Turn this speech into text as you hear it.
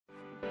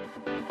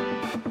The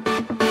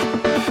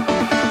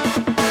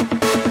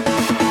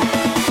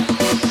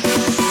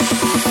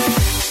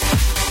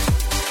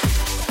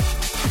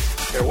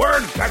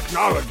word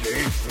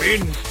technology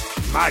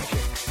means magic.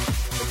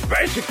 It's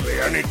basically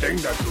anything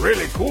that's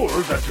really cool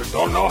that you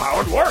don't know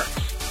how it works.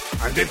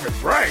 And if it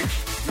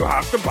breaks, you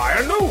have to buy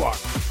a new one.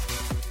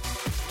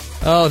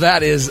 Oh,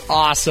 that is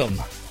awesome.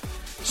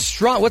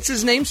 What's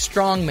his name?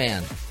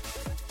 Strongman.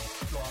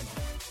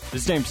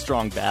 His name's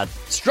Strong Bad.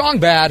 Strong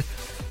Bad.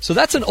 So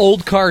that's an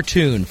old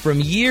cartoon from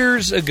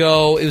years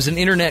ago. It was an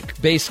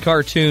internet-based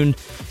cartoon,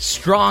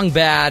 Strong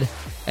Bad,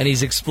 and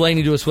he's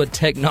explaining to us what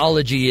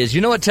technology is.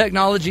 You know what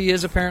technology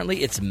is,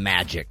 apparently? It's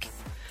magic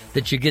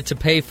that you get to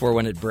pay for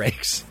when it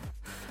breaks.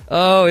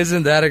 Oh,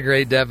 isn't that a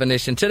great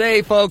definition?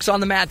 Today, folks,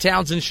 on the Matt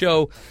Townsend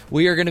Show,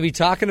 we are going to be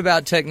talking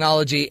about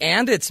technology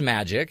and its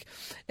magic.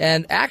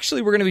 And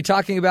actually, we're going to be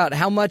talking about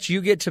how much you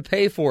get to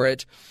pay for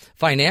it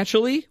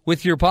financially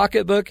with your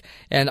pocketbook,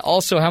 and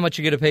also how much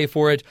you get to pay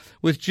for it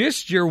with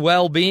just your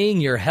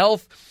well-being, your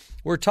health.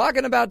 We're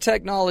talking about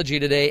technology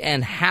today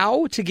and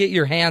how to get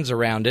your hands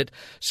around it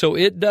so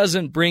it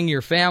doesn't bring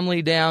your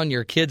family down,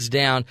 your kids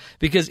down.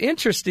 Because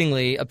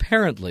interestingly,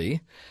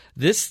 apparently,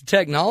 this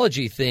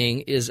technology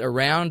thing is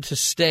around to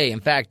stay.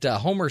 In fact,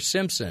 Homer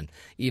Simpson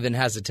even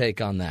has a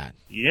take on that.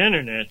 The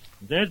internet,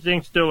 that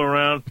thing's still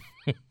around.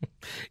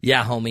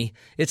 Yeah, homie.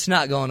 It's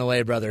not going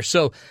away, brother.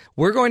 So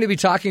we're going to be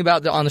talking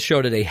about on the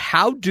show today,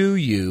 how do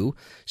you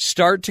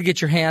start to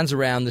get your hands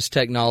around this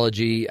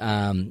technology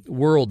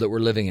world that we're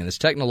living in, this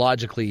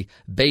technologically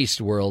based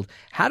world?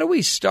 How do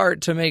we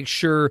start to make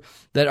sure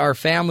that our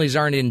families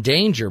aren't in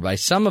danger by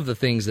some of the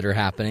things that are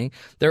happening?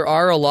 There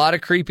are a lot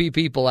of creepy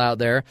people out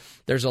there.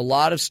 There's a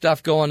lot of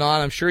stuff going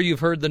on. I'm sure you've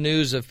heard the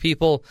news of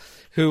people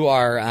who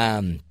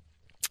are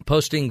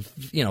posting,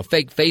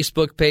 fake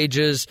Facebook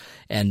pages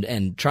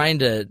and trying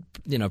to,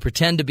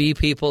 pretend to be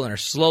people and are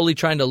slowly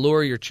trying to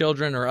lure your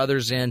children or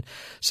others in.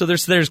 So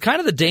there's kind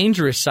of the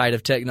dangerous side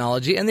of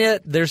technology, and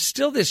yet there's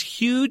still this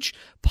huge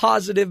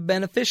positive,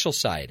 beneficial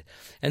side.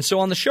 And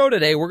so on the show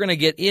today, we're going to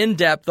get in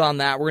depth on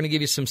that. We're going to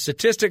give you some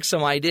statistics,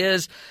 some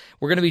ideas.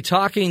 We're going to be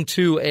talking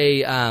to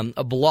a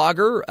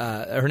blogger.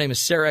 Her name is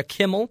Sarah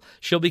Kimmel.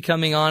 She'll be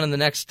coming on in the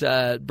next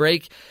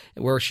break,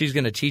 where she's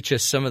going to teach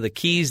us some of the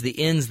keys, the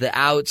ins, the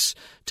outs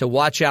to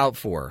watch out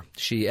for.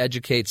 She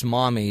educates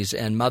mommies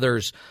and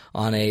mothers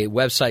on a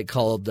website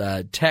called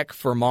Tech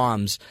for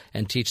Moms,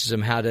 and teaches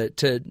them how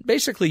to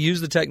basically use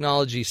the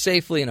technology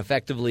safely and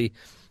effectively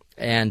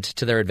and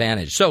to their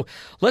advantage. So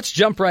let's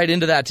jump right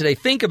into that today.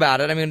 Think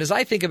about it. I mean, as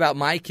I think about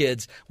my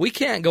kids, we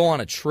can't go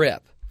on a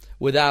trip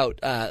without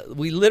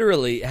we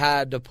literally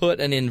had to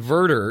put an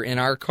inverter in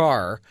our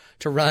car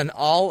to run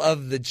all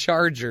of the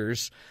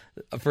chargers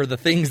for the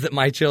things that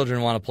my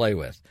children want to play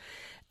with.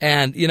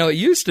 And, it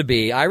used to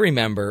be, I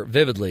remember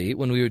vividly,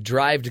 when we would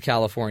drive to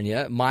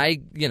California,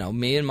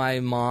 me and my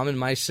mom and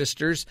my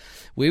sisters,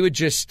 we would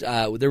just,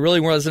 there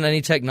really wasn't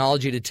any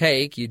technology to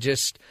take. You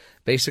just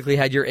basically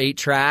had your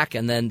 8-track,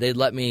 and then they'd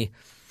let me,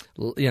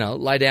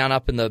 lie down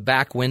up in the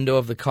back window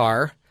of the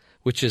car,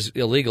 which is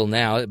illegal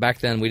now. Back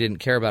then, we didn't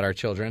care about our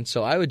children.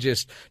 So I would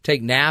just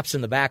take naps in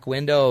the back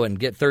window and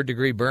get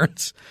third-degree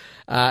burns.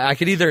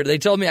 They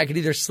told me I could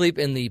either sleep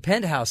in the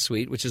penthouse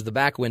suite, which is the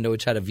back window,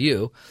 which had a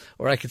view,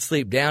 or I could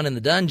sleep down in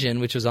the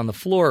dungeon, which was on the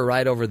floor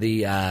right over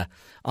the,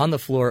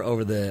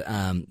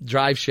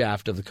 drive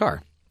shaft of the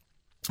car.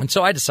 And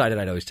so I decided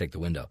I'd always take the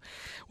window,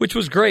 which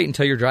was great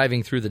until you're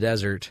driving through the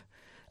desert,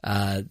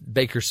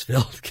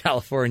 Bakersfield,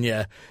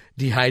 California,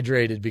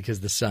 dehydrated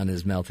because the sun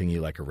is melting you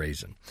like a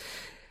raisin.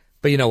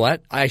 But you know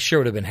what? I sure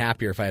would have been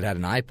happier if I had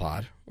an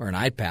iPod or an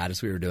iPad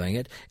as we were doing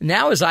it.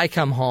 Now as I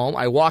come home,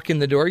 I walk in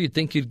the door, you'd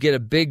think you'd get a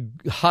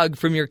big hug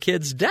from your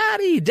kids.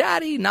 Daddy,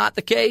 Daddy, not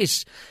the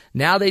case.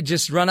 Now they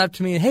just run up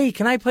to me and, hey,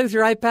 can I play with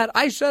your iPad?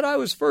 I said I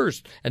was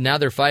first. And now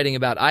they're fighting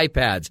about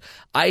iPads,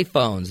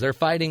 iPhones. They're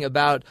fighting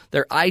about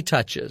their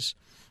iTouches.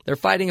 They're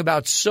fighting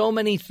about so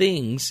many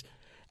things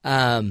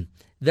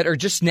that are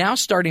just now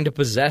starting to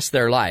possess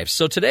their lives.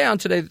 So today on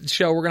today's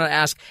show, we're going to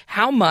ask,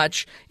 how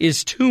much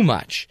is too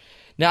much?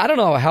 Now, I don't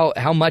know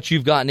how much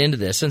you've gotten into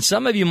this, and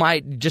some of you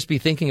might just be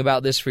thinking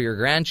about this for your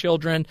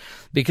grandchildren,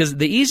 because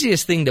the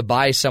easiest thing to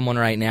buy someone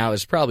right now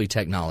is probably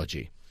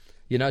technology.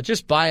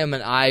 Just buy them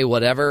an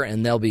whatever,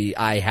 and they'll be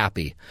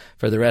happy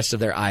for the rest of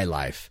their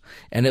life.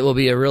 And it will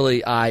be a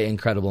really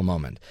incredible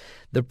moment.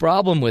 The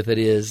problem with it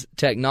is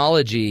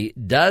technology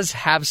does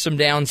have some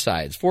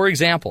downsides. For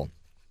example,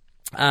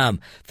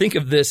 think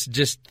of this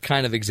just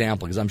kind of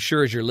example, because I'm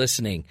sure as you're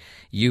listening,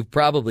 you've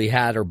probably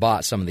had or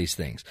bought some of these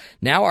things.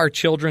 Now our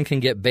children can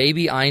get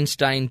baby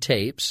Einstein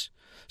tapes.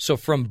 So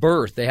from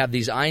birth, they have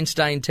these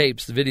Einstein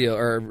tapes, the video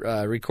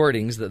or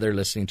recordings that they're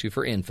listening to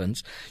for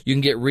infants. You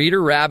can get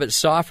Reader Rabbit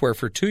software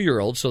for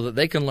 2-year-olds so that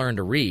they can learn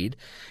to read.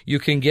 You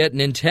can get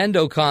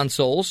Nintendo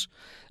consoles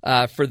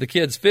for the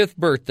kids' 5th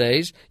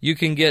birthdays. You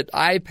can get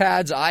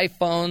iPads,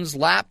 iPhones,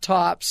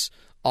 laptops,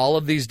 all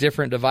of these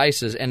different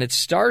devices, and it's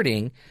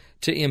starting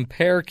to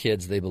impair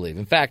kids, they believe.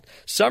 In fact,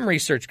 some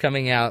research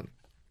coming out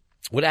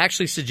would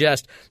actually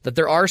suggest that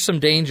there are some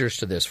dangers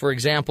to this. For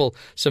example,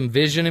 some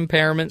vision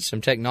impairments, some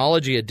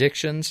technology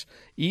addictions,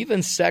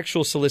 even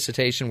sexual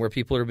solicitation where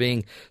people are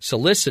being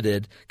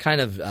solicited,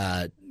 kind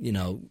of,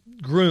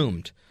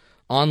 groomed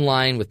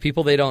online with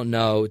people they don't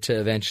know to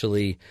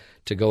eventually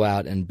to go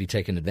out and be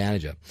taken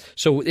advantage of.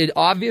 So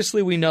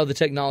obviously we know the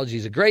technology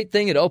is a great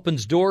thing. It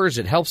opens doors.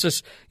 It helps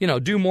us,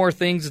 do more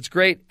things. It's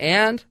great.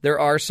 And there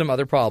are some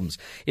other problems.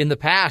 In the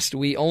past,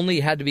 we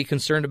only had to be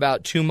concerned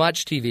about too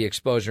much TV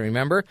exposure.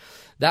 Remember?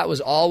 That was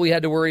all we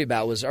had to worry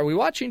about was, are we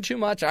watching too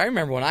much? I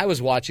remember when I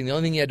was watching, the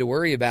only thing you had to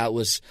worry about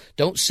was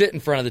don't sit in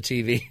front of the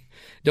TV.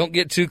 Don't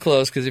get too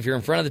close, because if you're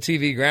in front of the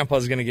TV,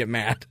 Grandpa's going to get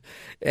mad.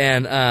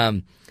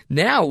 And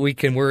now we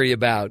can worry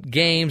about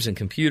games and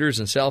computers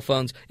and cell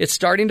phones. It's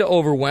starting to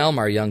overwhelm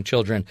our young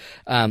children.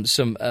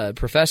 Some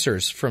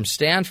professors from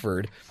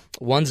Stanford,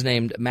 one's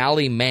named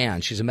Mally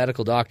Mann. She's a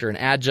medical doctor, an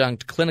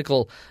adjunct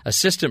clinical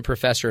assistant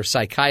professor of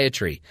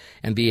psychiatry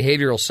and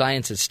behavioral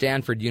science at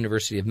Stanford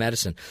University of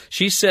Medicine.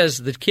 She says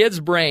the kids'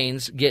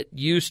 brains get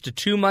used to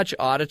too much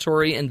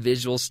auditory and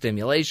visual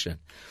stimulation.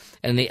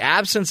 And in the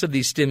absence of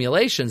these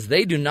stimulations,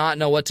 they do not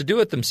know what to do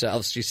with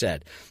themselves, she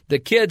said. The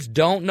kids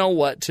don't know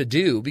what to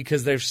do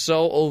because they're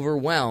so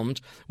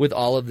overwhelmed with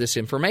all of this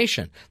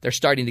information. They're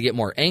starting to get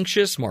more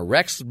anxious, more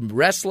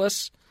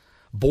restless,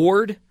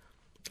 bored,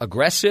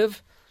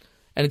 aggressive,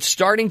 and it's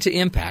starting to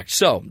impact.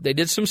 So they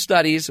did some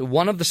studies.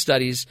 One of the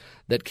studies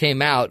that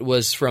came out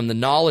was from the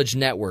Knowledge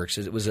Networks.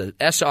 It was an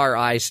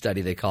SRI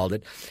study, they called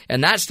it.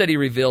 And that study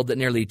revealed that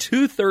nearly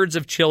 2/3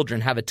 of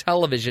children have a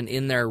television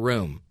in their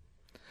room,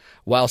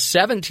 while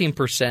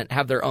 17%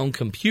 have their own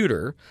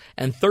computer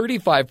and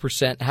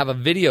 35% have a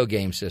video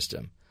game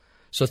system.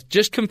 So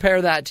just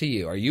compare that to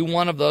you. Are you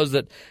one of those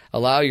that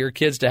allow your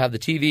kids to have the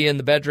TV in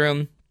the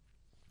bedroom,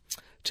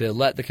 to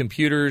let the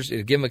computers,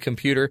 give them a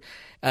computer?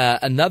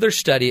 Another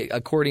study,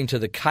 according to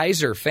the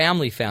Kaiser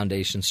Family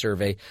Foundation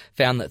survey,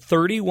 found that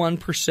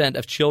 31%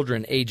 of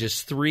children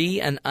ages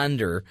 3 and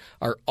under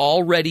are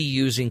already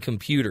using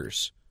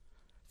computers.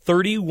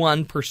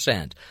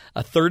 31%.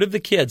 A third of the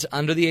kids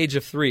under the age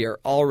of 3 are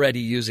already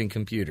using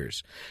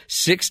computers.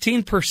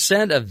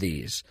 16% of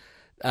these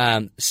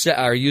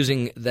are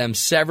using them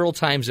several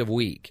times a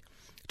week.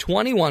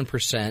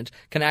 21%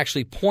 can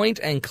actually point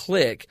and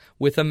click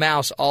with a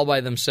mouse all by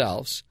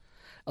themselves.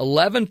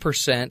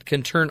 11%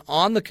 can turn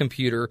on the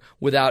computer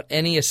without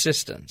any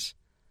assistance.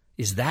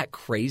 Is that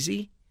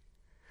crazy?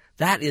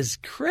 That is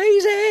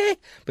crazy.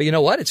 But you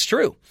know what? It's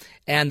true.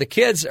 And the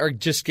kids are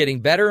just getting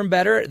better and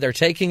better. They're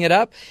taking it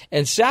up.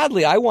 And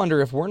sadly, I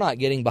wonder if we're not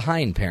getting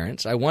behind,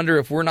 parents. I wonder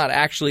if we're not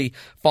actually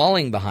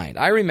falling behind.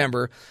 I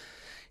remember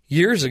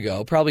years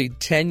ago, probably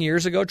 10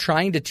 years ago,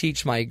 trying to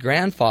teach my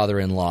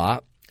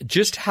grandfather-in-law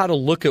just how to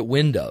look at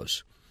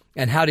windows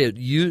and how to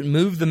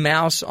move the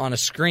mouse on a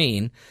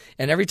screen.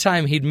 And every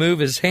time he'd move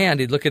his hand,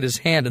 he'd look at his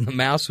hand and the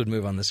mouse would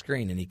move on the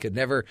screen. And he could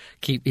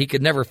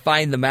never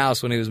find the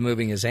mouse when he was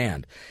moving his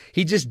hand.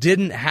 He just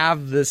didn't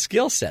have the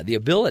skill set, the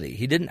ability.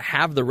 He didn't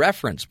have the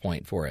reference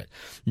point for it.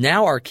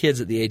 Now our kids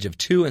at the age of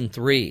 2 and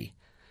 3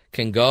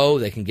 can go,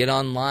 they can get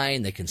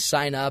online, they can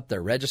sign up,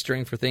 they're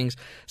registering for things,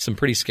 some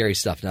pretty scary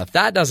stuff. Now, if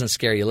that doesn't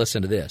scare you,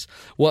 listen to this.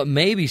 What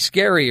may be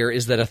scarier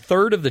is that a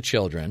third of the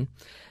children,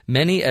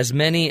 many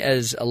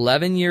as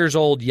 11 years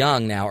old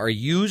young now, are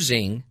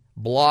using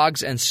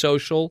blogs and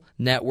social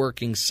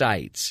networking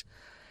sites.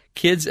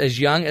 Kids as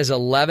young as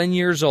 11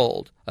 years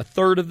old, a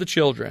third of the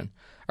children,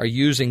 are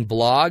using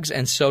blogs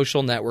and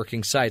social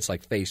networking sites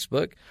like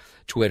Facebook,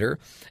 Twitter,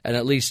 and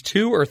at least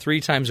 2 or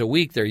 3 times a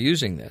week they're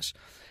using this.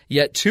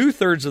 Yet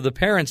 2/3 of the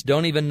parents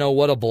don't even know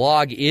what a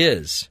blog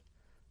is.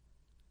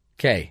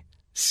 Okay,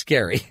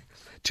 scary.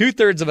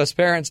 2/3 of us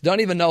parents don't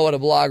even know what a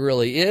blog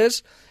really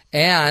is.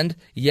 And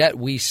yet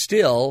we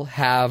still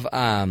have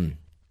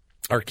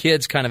our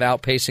kids kind of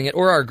outpacing it,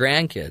 or our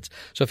grandkids.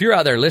 So if you're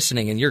out there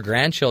listening and your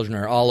grandchildren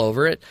are all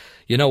over it,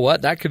 you know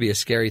what? That could be a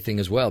scary thing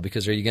as well,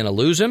 because are you going to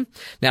lose them?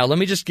 Now, let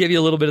me just give you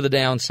a little bit of the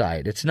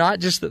downside. It's not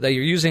just that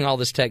you're using all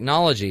this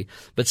technology,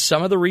 but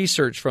some of the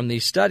research from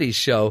these studies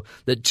show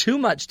that too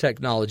much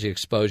technology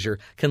exposure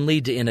can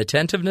lead to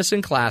inattentiveness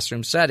in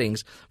classroom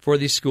settings for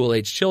these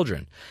school-age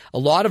children. A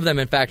lot of them,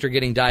 in fact, are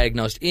getting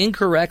diagnosed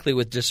incorrectly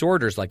with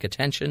disorders like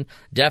attention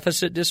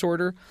deficit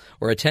disorder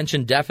or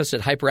attention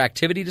deficit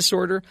hyperactivity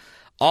disorder.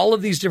 All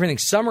of these different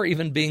things. Some are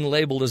even being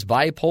labeled as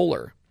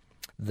bipolar,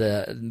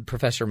 the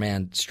Professor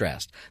Mann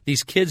stressed.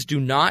 These kids do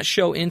not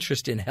show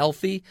interest in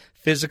healthy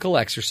physical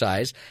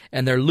exercise,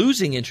 and they're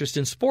losing interest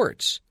in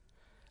sports.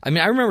 I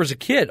mean, I remember as a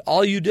kid,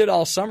 all you did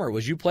all summer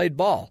was you played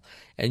ball,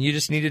 and you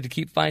just needed to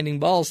keep finding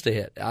balls to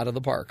hit out of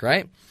the park,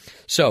 right?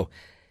 So,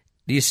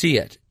 do you see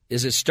it?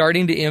 Is it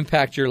starting to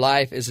impact your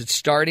life? Is it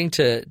starting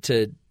to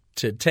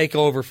take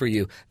over for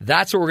you?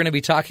 That's what we're going to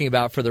be talking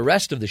about for the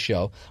rest of the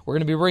show. We're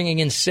going to be bringing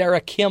in Sarah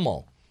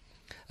Kimmel,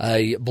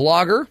 a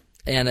blogger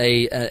and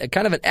a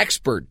kind of an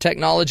expert,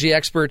 technology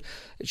expert.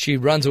 She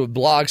runs a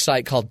blog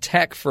site called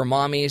Tech for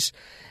Mommies,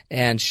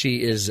 and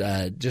she is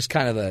just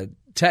kind of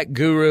tech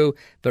guru,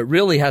 but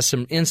really has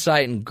some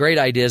insight and great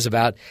ideas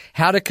about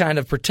how to kind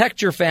of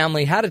protect your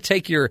family, how to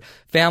take your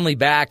family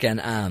back,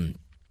 and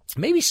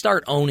maybe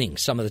start owning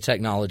some of the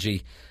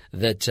technology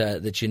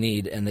that you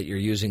need and that you're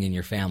using in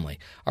your family.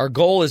 Our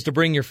goal is to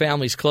bring your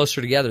families closer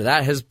together.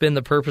 That has been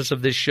the purpose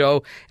of this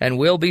show and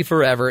will be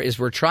forever, is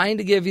we're trying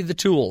to give you the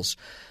tools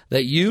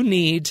that you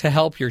need to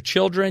help your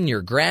children,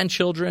 your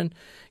grandchildren,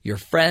 your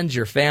friends,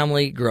 your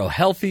family grow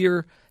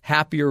healthier,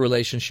 happier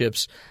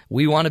relationships.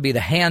 We want to be the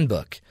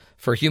handbook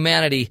for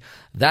humanity.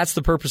 That's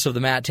the purpose of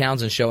the Matt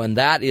Townsend Show, and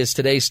that is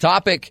today's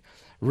topic,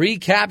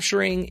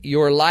 recapturing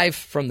your life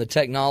from the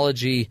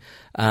technology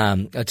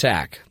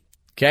attack.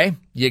 Okay?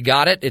 You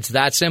got it? It's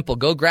that simple.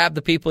 Go grab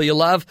the people you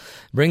love.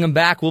 Bring them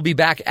back. We'll be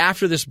back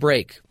after this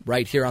break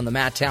right here on the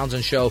Matt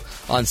Townsend Show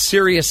on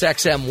Sirius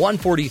XM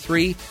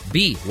 143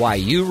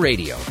 BYU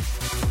Radio.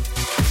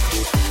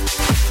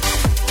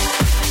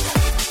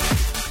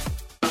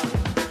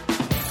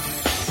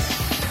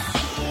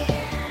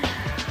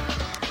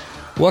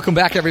 Welcome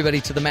back,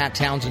 everybody, to the Matt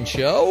Townsend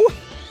Show.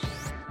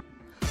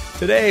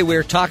 Today,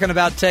 we're talking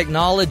about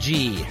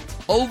technology,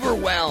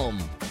 overwhelm,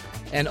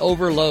 and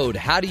overload.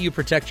 How do you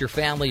protect your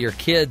family, your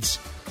kids,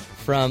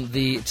 from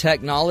the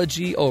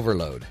technology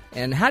overload?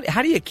 And how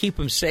do you keep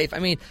them safe? I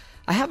mean,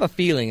 I have a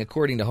feeling,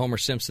 according to Homer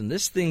Simpson,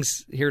 this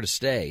thing's here to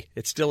stay.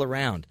 It's still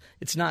around.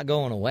 It's not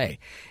going away.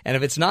 And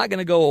if it's not going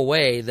to go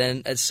away,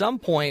 then at some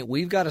point,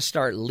 we've got to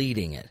start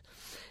leading it.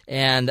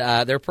 And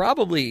there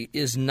probably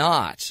is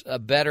not a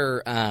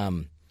better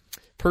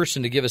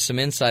person to give us some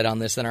insight on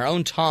this than our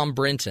own Tom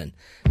Brinton,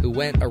 who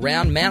went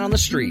around man on the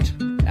street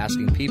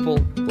asking people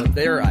what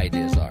their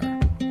ideas are.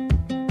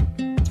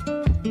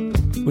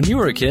 When you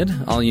were a kid,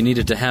 all you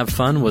needed to have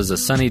fun was a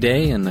sunny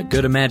day and a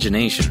good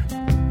imagination.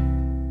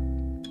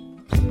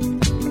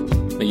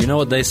 But you know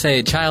what they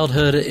say,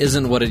 childhood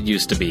isn't what it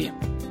used to be.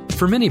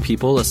 For many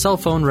people, a cell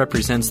phone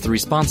represents the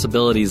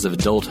responsibilities of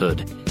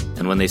adulthood,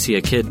 and when they see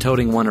a kid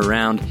toting one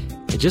around,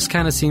 it just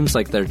kind of seems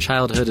like their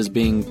childhood is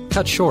being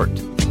cut short.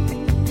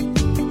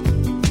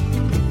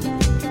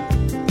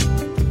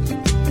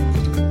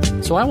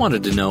 So I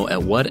wanted to know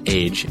at what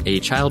age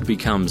a child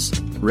becomes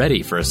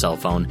ready for a cell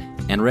phone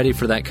and ready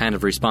for that kind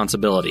of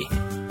responsibility.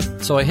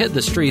 So I hit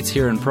the streets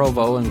here in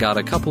Provo and got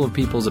a couple of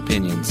people's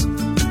opinions.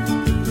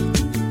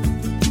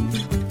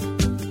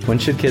 When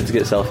should kids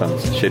get cell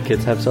phones? Should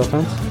kids have cell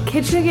phones?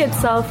 Kids should get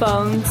cell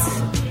phones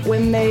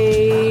when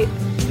they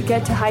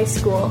get to high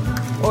school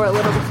or a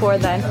little before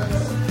then.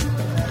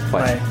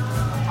 Why?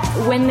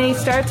 When they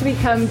start to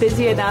become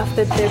busy enough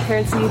that their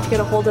parents need to get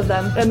a hold of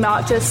them, and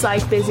not just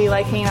like busy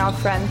like hanging out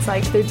with friends,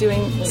 like they're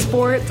doing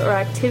sports or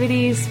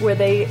activities where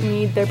they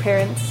need their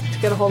parents to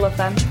get a hold of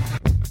them.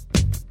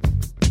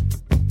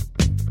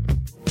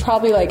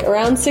 Probably like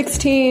around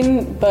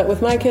 16, but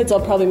with my kids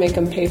I'll probably make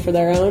them pay for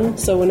their own,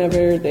 so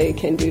whenever they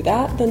can do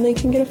that, then they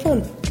can get a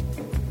phone.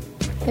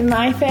 In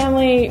my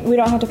family, we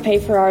don't have to pay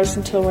for ours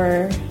until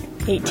we're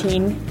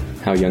 18.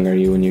 How young are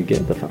you when you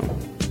get the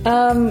phone?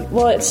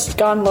 Well, it's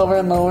gone lower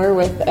and lower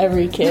with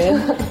every kid.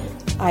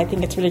 I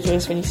think it's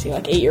ridiculous when you see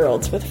like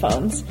 8-year-olds with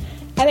phones.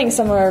 I think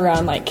somewhere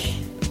around like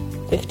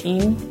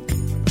 15.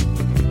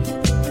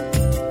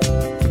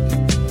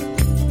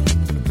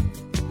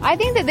 I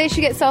think that they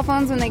should get cell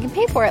phones when they can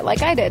pay for it,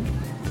 like I did.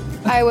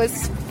 I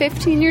was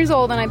 15 years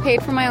old and I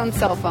paid for my own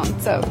cell phone,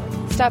 so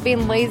stop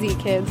being lazy,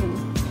 kids,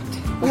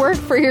 and work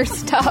for your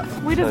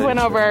stuff. We just went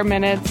over our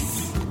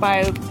minutes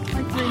by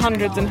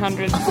hundreds and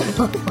hundreds.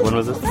 When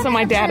was it? So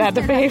my dad had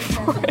to pay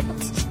for it.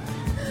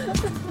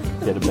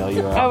 He had to bail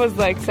you out? I was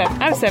like,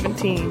 I was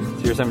 17.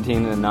 So you're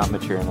 17 and not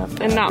mature enough.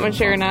 And not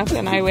mature enough,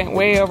 and I went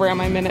way over on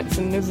my minutes,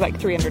 and it was like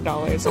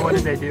 $300. So what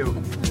did they do?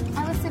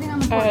 I was sitting on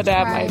the porch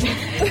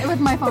crying with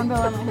my phone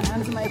bill in my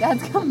hands, and my dad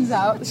comes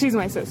out. She's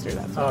my sister,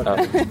 that's all.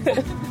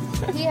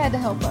 He had to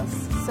help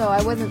us, so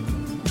I wasn't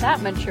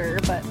that mature,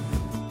 but...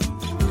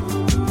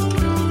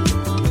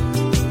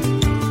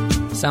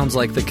 Sounds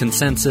like the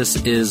consensus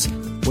is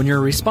when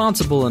you're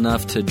responsible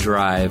enough to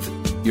drive,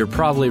 you're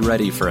probably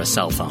ready for a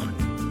cell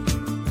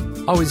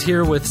phone. Always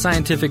here with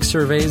scientific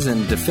surveys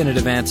and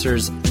definitive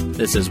answers,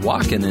 this is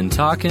Walkin' and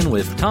Talkin'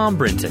 with Tom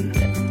Brinton.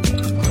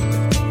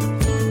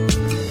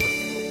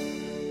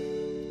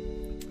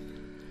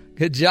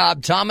 Good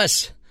job,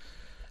 Thomas.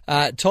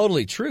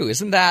 Totally true.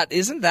 Isn't that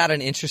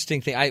an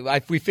interesting thing?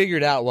 We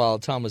figured out while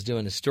Tom was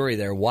doing his story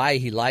there why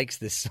he likes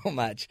this so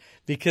much,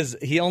 because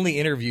he only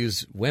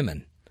interviews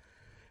women,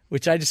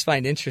 which I just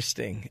find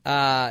interesting.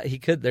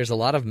 There's a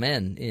lot of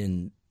men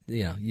in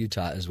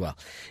Utah as well.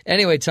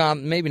 Anyway,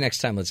 Tom, maybe next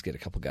time let's get a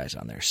couple guys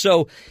on there.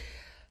 So,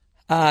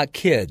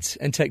 kids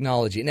and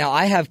technology. Now,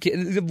 I have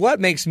kids. What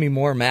makes me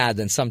more mad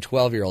than some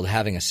 12-year-old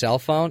having a cell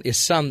phone is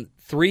some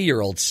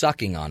 3-year-old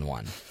sucking on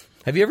one.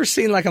 Have you ever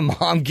seen like a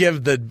mom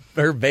give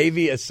her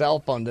baby a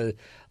cell phone to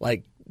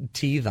like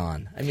teeth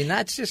on? I mean,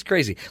 that's just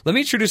crazy. Let me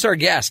introduce our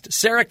guest,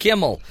 Sarah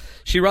Kimmel.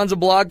 She runs a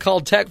blog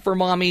called Tech for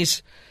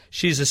Mommies.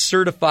 She's a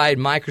certified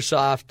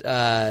Microsoft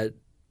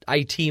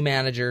IT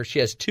manager. She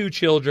has 2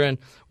 children,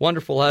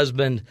 wonderful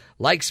husband,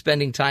 likes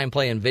spending time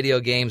playing video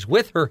games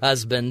with her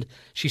husband.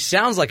 She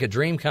sounds like a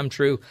dream come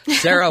true.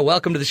 Sarah,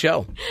 welcome to the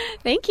show.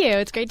 Thank you.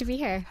 It's great to be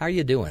here. How are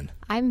you doing?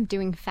 I'm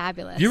doing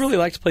fabulous. Do you really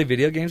like to play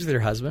video games with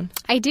your husband?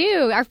 I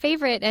do. Our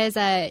favorite is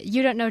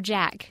You Don't Know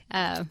Jack.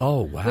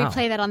 Oh, wow. We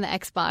play that on the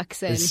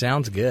Xbox. And it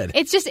sounds good.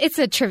 It's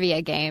a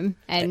trivia game,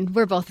 and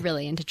we're both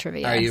really into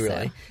trivia. Are you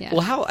really? So, yeah.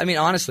 Well,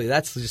 honestly,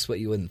 that's just what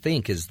you wouldn't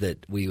think, is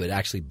that we would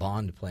actually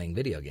bond playing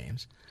video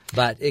games.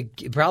 But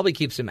it probably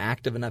keeps him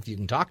active enough you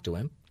can talk to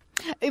him.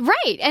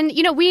 Right. And,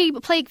 we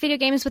play video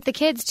games with the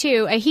kids,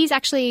 too. He's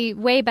actually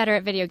way better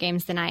at video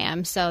games than I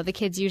am. So the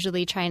kids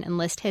usually try and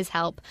enlist his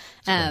help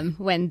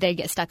when they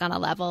get stuck on a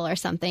level or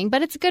something.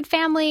 But it's a good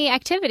family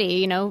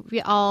activity.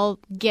 We all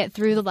get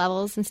through the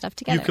levels and stuff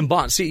together. You can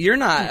bond. See, you're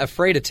not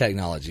afraid of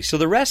technology. So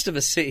the rest of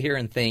us sit here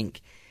and think,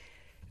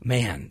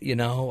 man,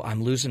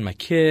 I'm losing my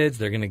kids.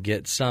 They're going to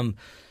get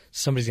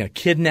somebody's going to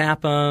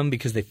kidnap them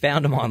because they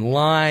found them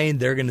online.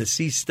 They're going to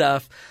see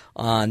stuff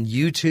on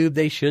YouTube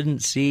they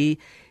shouldn't see.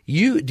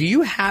 Do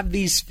you have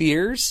these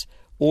fears,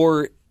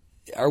 or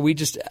are we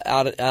just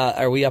out?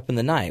 Are we up in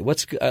the night?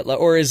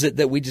 Or is it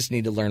that we just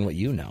need to learn what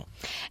you know?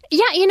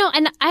 Yeah,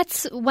 and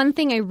that's one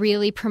thing I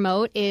really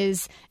promote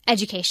is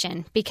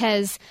education,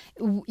 because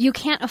you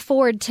can't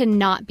afford to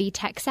not be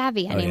tech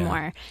savvy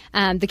anymore.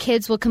 The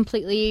kids will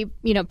completely,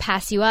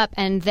 pass you up,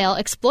 and they'll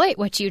exploit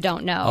what you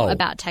don't know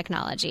about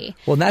technology.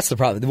 Well, and that's the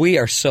problem. We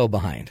are so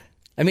behind.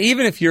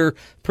 Even if you're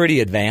pretty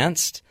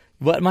advanced.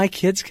 What my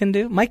kids can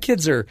do? My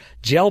kids are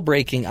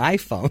jailbreaking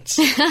iPhones.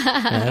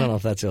 I don't know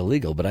if that's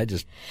illegal, but I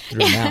just threw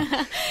them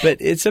out. But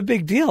it's a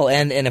big deal.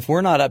 And if we're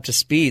not up to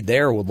speed,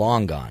 they're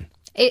long gone.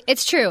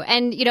 It's true.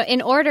 And,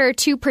 in order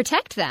to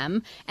protect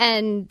them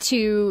and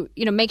to,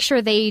 make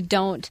sure they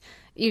don't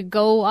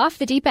go off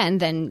the deep end,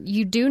 then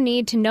you do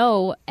need to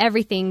know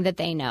everything that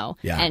they know.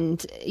 Yeah.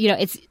 And,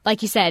 it's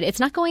like you said, it's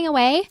not going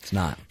away. It's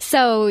not.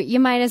 So you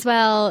might as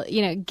well,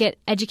 get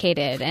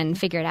educated and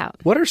figure it out.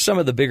 What are some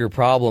of the bigger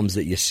problems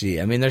that you see?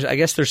 I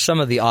guess there's some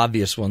of the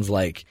obvious ones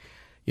like,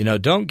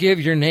 don't give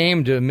your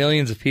name to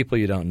millions of people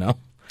you don't know.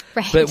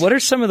 Right. But what are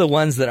some of the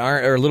ones that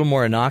are a little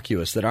more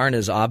innocuous, that aren't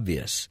as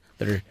obvious,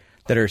 that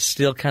are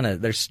still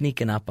they're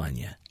sneaking up on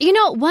you?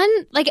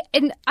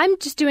 And I'm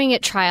just doing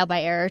it trial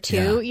by error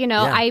too.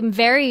 Yeah. I'm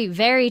very,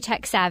 very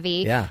tech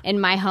savvy in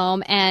my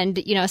home,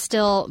 and,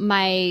 still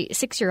my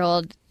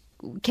 6-year-old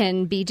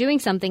can be doing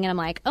something and I'm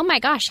like, oh my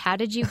gosh, how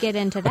did you get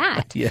into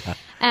that? Yeah.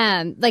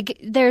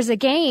 There's a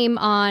game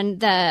on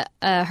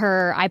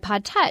her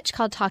iPod Touch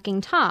called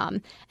Talking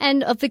Tom,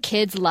 and the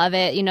kids love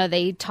it.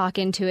 They talk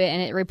into it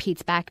and it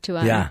repeats back to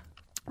them. Yeah.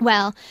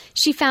 Well,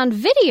 she found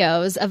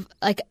videos of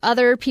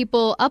other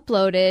people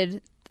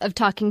uploaded of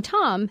Talking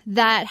Tom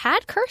that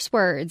had curse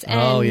words and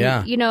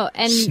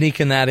and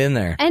sneaking that in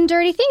there and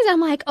dirty things. I'm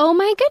like, oh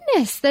my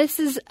goodness, this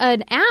is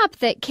an app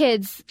that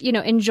kids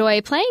enjoy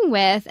playing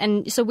with,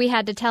 and so we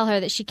had to tell her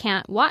that she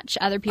can't watch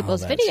other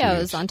people's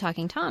videos on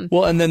Talking Tom.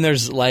 Well, and then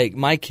there's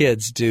my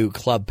kids do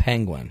Club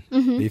Penguin.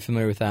 Mm-hmm. Are you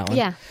familiar with that one?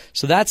 Yeah.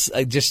 So that's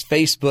just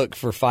Facebook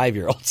for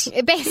 5-year-olds.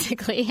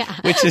 Basically, yeah.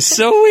 Which is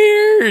so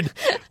weird.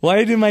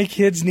 Why do my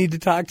kids need to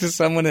talk to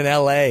someone in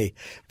L.A.?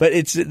 But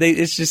it's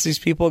just these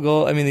people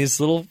go. These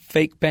little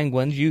fake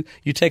penguins. You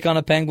take on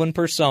a penguin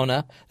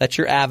persona. That's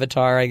your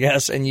avatar, I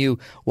guess, and you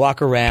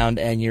walk around,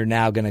 and you're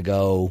now going to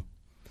go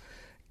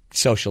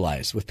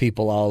socialize with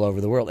people all over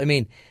the world.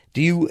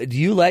 Do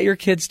you let your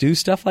kids do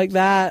stuff like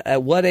that?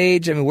 At what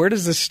age? Where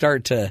does this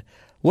start to?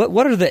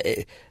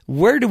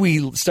 Where do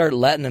we start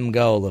letting them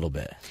go a little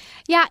bit?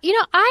 Yeah,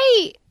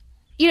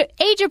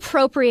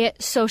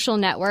 age-appropriate social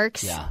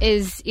networks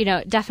is,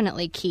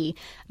 definitely key.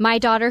 My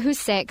daughter, who's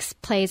 6,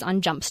 plays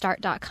on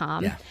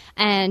Jumpstart.com,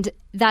 and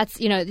that's,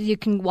 you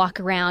can walk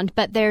around,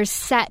 but there's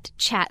set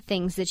chat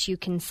things that you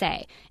can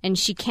say, and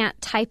she can't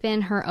type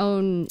in her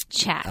own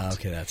chat.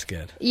 Okay, that's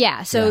good.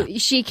 Yeah, so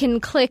she can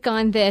click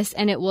on this,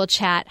 and it will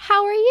chat,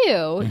 how are you,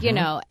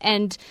 Mm-hmm.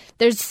 and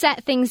there's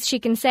set things she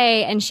can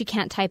say, and she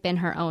can't type in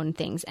her own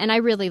things, and I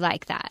really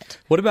like that.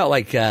 What about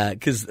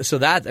that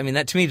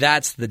to me,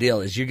 that's the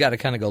deal, is you got to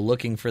kind of go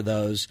looking for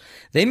those.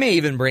 They may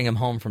even bring them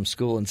home from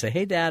school and say,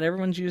 hey, Dad,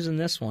 everyone's using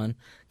this one.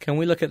 Can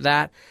we look at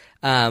that?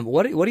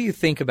 What do you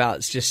think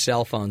about just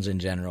cell phones in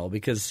general?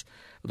 Because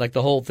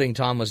the whole thing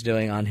Tom was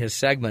doing on his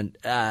segment,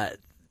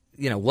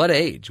 what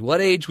age?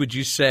 What age would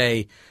you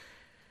say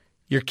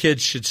your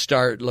kids should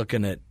start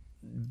looking at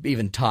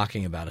even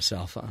talking about a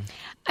cell phone?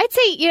 I'd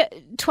say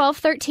 12,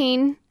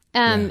 13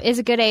 is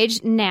a good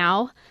age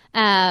now.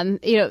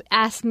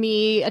 Asked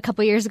me a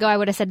couple years ago, I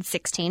would have said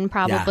 16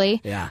 probably.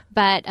 Yeah.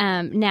 But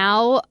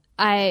now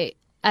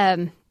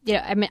I'm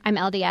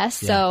LDS,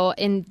 so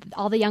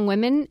all the young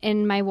women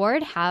in my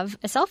ward have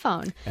a cell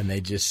phone. And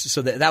they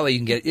so that way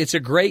you can it's a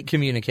great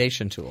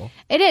communication tool.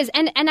 It is.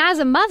 And as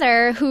a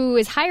mother who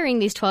is hiring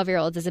these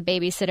 12-year-olds as a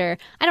babysitter,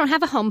 I don't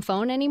have a home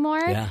phone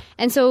anymore. Yeah.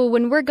 And so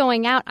when we're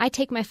going out, I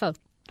take my phone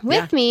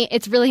with me.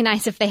 It's really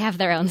nice if they have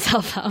their own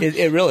cell phone.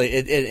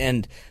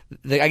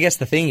 I guess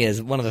the thing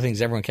is, one of the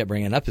things everyone kept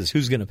bringing up is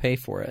who's going to pay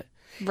for it.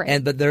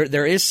 Right. But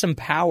there is some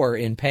power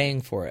in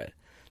paying for it.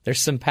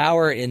 There's some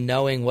power in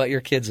knowing what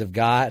your kids have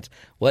got,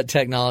 what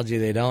technology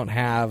they don't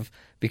have,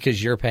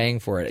 because you're paying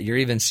for it. You're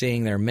even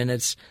seeing their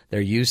minutes,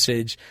 their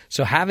usage.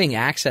 So having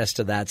access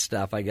to that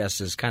stuff, I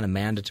guess, is kind of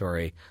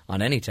mandatory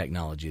on any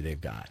technology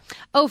they've got.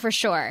 Oh, for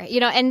sure.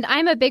 And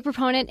I'm a big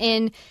proponent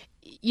in,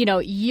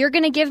 you're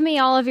going to give me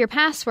all of your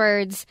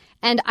passwords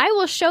and I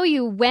will show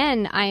you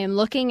when I am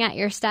looking at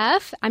your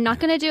stuff. I'm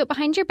not going to do it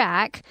behind your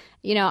back.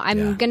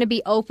 I'm going to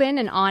be open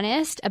and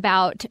honest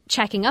about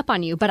checking up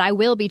on you, but I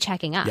will be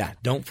checking up. Yeah,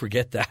 don't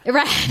forget that.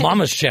 Right.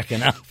 Mama's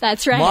checking up.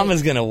 That's right.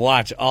 Mama's going to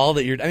watch all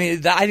that you're –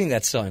 I think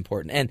that's so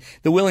important. And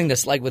the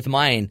willingness, like with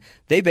mine,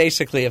 they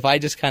basically – if I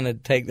just kind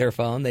of take their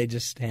phone, they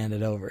just hand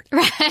it over.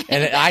 Right.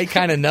 And I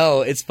kind of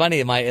know – it's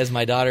funny, as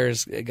my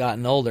daughter's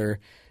gotten older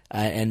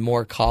and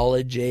more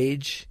college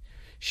age –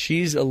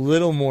 she's a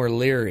little more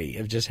leery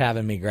of just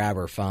having me grab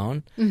her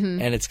phone.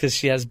 Mm-hmm. And it's because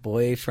she has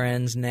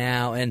boyfriends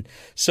now. And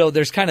so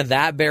there's kind of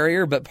that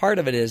barrier. But part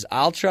of it is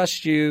I'll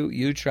trust you.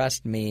 You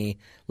trust me.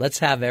 Let's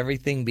have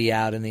everything be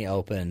out in the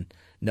open.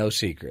 No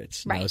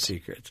secrets. Right. No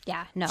secrets.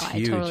 Yeah. No, it's I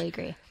huge. totally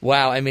agree.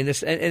 Wow.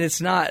 This, and it's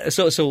not.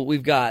 So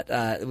we've got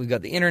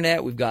the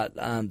internet. We've got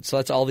so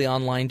that's all the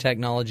online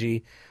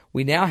technology.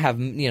 We now have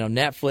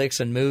Netflix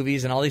and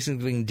movies and all these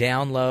things we can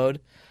download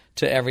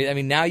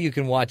to now you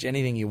can watch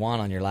anything you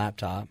want on your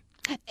laptop.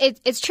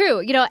 It's true,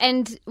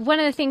 and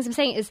one of the things I'm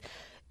saying is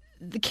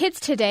the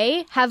kids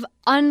today have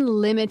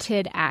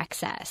unlimited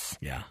access.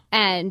 Yeah.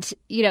 And,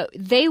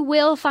 they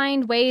will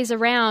find ways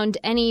around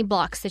any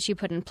blocks that you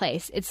put in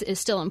place. It's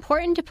still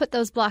important to put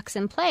those blocks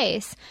in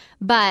place,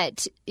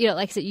 but,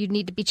 like I said, you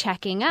need to be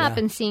checking up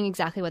and seeing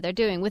exactly what they're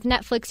doing. With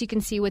Netflix, you can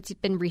see what's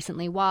been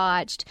recently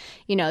watched.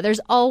 There's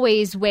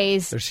always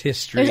ways. There's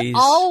histories. There's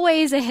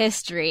always a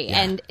history.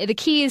 Yeah. And the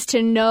key is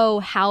to know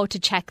how to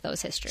check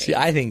those histories. See,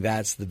 I think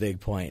that's the big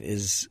point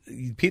is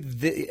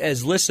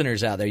as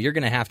listeners out there, you're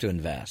going to have to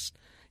invest.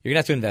 You're going to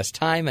have to invest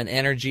time and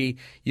energy.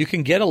 You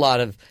can get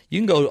you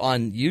can go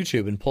on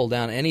YouTube and pull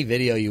down any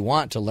video you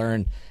want to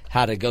learn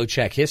how to go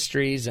check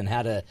histories and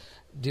how to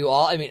do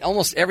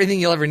almost everything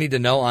you'll ever need to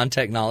know on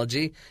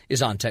technology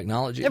is on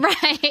technology.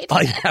 Right.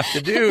 All you have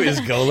to do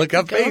is go look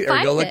up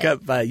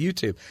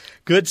YouTube.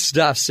 Good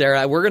stuff,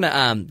 Sarah. We're going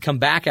to come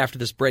back after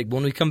this break.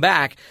 When we come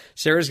back,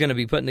 Sarah's going to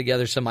be putting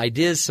together some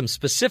ideas, some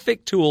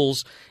specific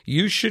tools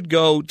you should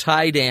go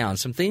tie down,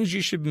 some things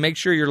you should make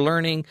sure you're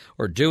learning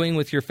or doing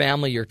with your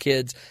family, your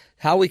kids,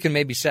 how we can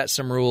maybe set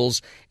some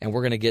rules, and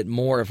we're going to get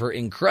more of her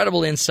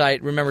incredible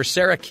insight. Remember,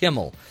 Sarah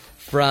Kimmel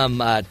from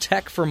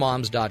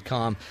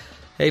techformoms.com.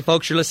 Hey,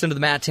 folks, you're listening to the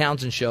Matt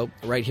Townsend Show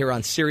right here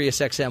on Sirius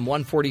XM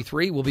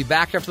 143. We'll be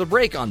back after the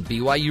break on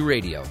BYU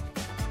Radio.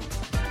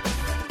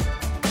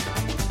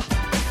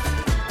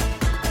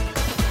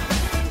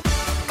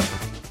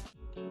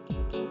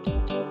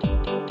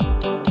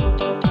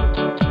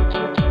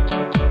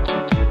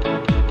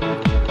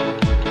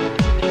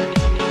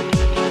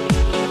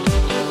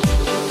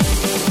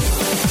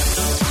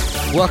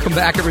 Welcome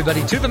back,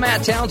 everybody, to the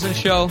Matt Townsend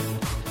Show.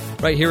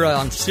 Right here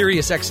on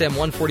Sirius XM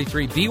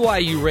 143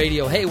 BYU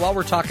Radio. Hey, while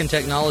we're talking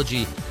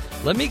technology,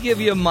 let me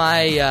give you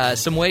my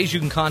some ways you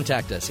can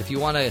contact us. If you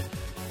want to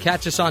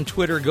catch us on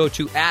Twitter, go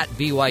to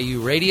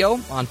 @BYU Radio.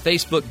 On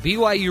Facebook,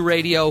 BYU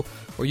Radio.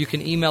 Or you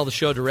can email the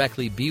show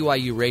directly,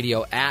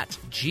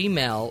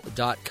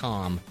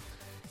 byuradio@gmail.com.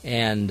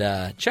 And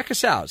check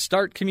us out.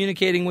 Start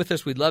communicating with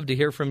us. We'd love to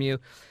hear from you.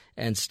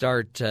 And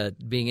start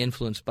being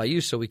influenced by you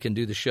so we can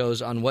do the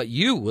shows on what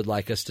you would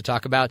like us to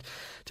talk about.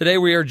 Today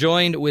we are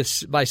joined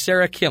by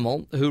Sarah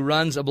Kimmel, who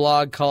runs a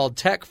blog called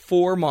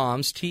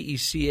Tech4Moms,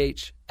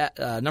 TECH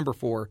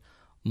 4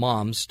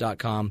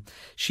 moms.com.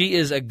 She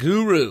is a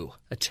guru,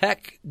 a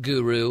tech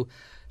guru.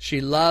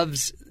 She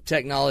loves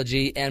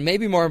technology, and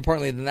maybe more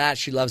importantly than that,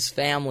 she loves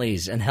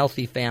families and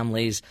healthy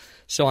families.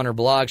 So on her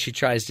blog, she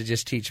tries to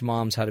just teach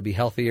moms how to be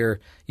healthier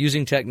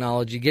using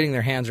technology, getting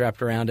their hands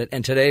wrapped around it.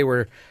 And today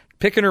we're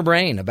picking her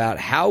brain about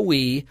how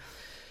we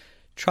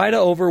try to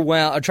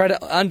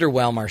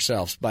underwhelm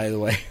ourselves, by the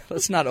way.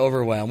 Let's not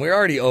overwhelm. We're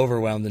already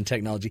overwhelmed in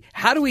technology.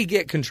 How do we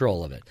get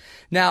control of it?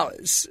 Now,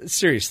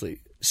 seriously,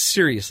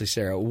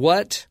 Sarah,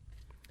 what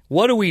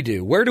do we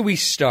do? Where do we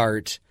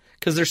start?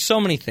 Because there's so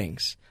many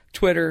things.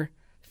 Twitter,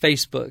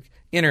 Facebook,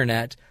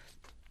 internet,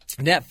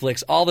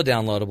 Netflix, all the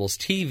downloadables,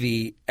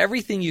 TV,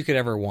 everything you could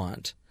ever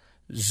want.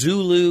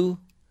 Zulu,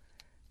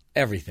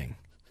 everything.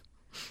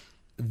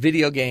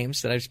 Video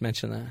games. Did I just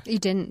mention that? You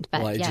didn't,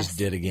 but I yes, just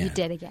did again. You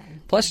did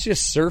again. Plus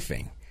just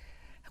surfing.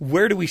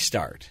 Where do we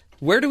start?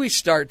 Where do we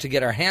start to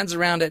get our hands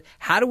around it?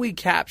 How do we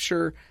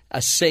capture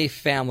a safe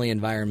family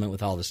environment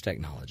with all this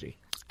technology?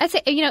 I'd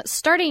say,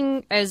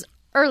 starting as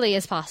early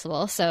as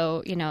possible.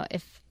 So,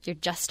 if you're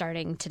just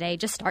starting today,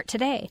 just start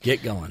today.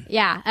 Get going.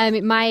 Yeah. I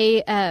mean,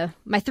 my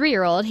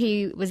 3-year-old,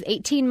 he was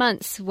 18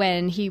 months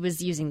when he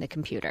was using the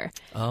computer.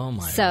 Oh,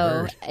 my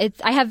So word.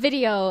 I have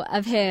video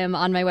of him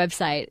on my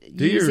website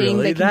Do you using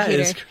really? the computer.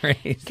 That is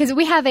crazy. Because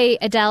we have a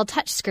Dell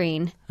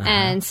touchscreen.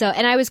 And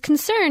I was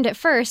concerned at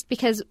first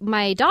because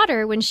my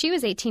daughter, when she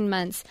was 18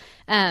 months,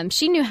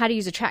 she knew how to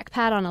use a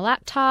trackpad on a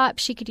laptop.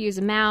 She could use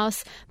a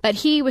mouse, but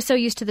he was so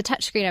used to the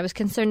touchscreen, I was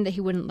concerned that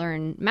he wouldn't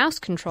learn mouse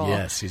control.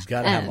 Yes, he's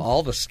got to have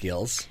all the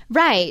skills.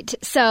 Right.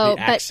 So,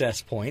 The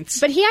access points.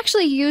 But he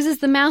actually uses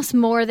the mouse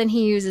more than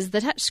he uses the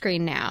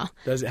touchscreen now.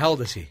 How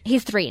old is he?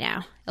 He's 3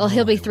 now. Well,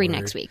 he'll be 3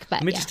 next week. But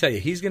Let me just tell you,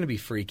 he's going to be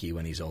freaky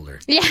when he's older.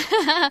 Yeah.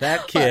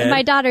 That kid.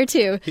 My daughter,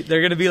 too. They're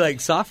going to be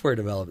like software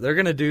developers. They're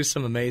going to do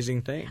some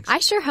amazing things. I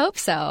sure hope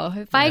so.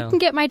 If I can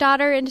get my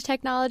daughter into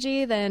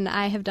technology, then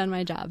I have done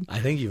my job. I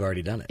think you've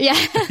already done it. Yeah.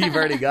 You've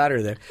already got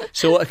her there.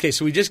 So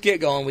we just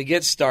get going. We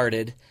get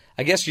started.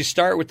 I guess you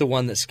start with the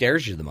one that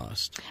scares you the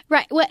most.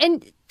 Right. Well,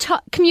 and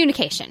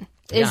communication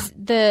is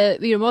the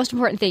most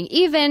important thing.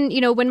 Even,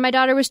 when my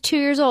daughter was 2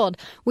 years old,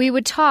 we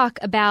would talk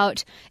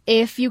about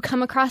if you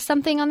come across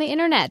something on the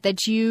internet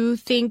that you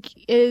think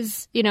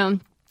is,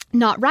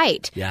 not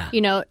right. Yeah.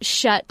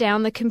 Shut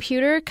down the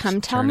computer,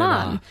 come tell turn it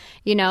mom.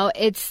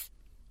 off.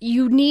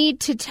 You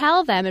need to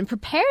tell them and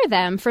prepare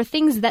them for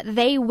things that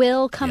they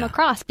will come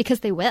across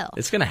because they will.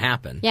 It's going to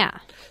happen. Yeah.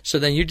 So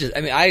then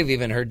I've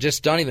even heard,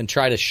 just don't even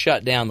try to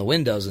shut down the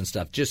windows and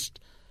stuff.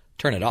 Just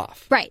turn it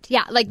off. Right.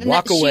 Yeah. Like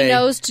Walk away, she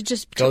knows to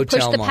just go push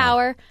tell the mom.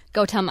 power,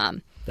 go tell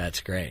mom. That's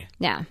great.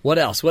 Yeah. What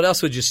else? What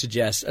else would you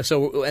suggest?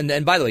 So,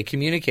 and by the way,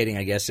 communicating,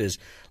 I guess, is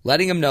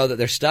letting them know that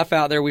there's stuff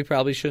out there we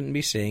probably shouldn't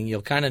be seeing.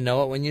 You'll kind of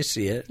know it when you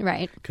see it.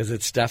 Right. Because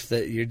it's stuff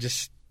that you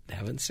just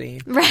haven't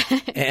seen.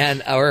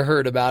 Right. Or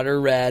heard about or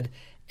read.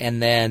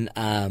 And then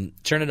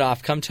turn it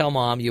off. Come tell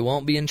mom. You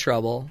won't be in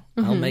trouble.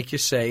 I'll make you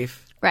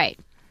safe. Right.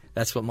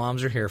 That's what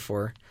moms are here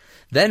for.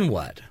 Then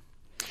what?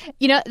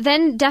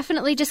 Then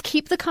definitely just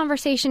keep the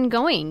conversation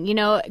going.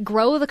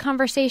 Grow the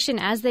conversation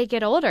as they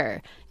get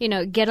older.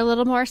 Get a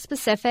little more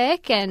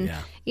specific and,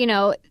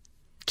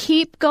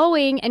 keep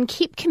going and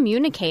keep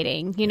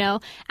communicating.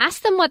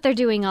 Ask them what they're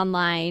doing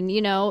online.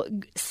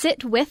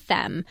 Sit with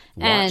them.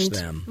 Watch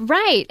them.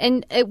 Right.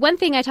 And one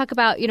thing I talk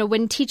about,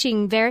 when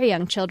teaching very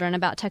young children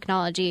about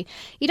technology,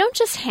 you don't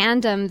just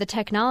hand them the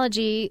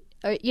technology.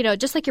 Or,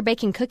 just like you're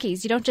baking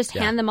cookies, you don't just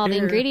hand them all the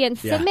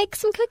ingredients and say, make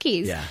some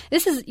cookies. Yeah.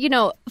 This is,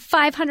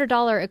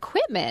 $500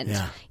 equipment.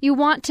 Yeah. You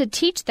want to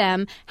teach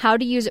them how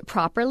to use it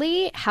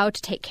properly, how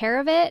to take care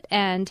of it,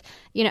 and,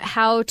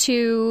 how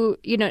to,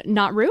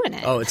 not ruin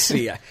it. Oh,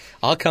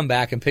 I'll come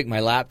back and pick my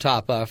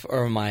laptop up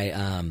or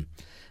my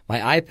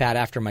iPad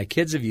after my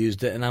kids have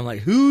used it, and I'm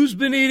like, who's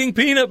been eating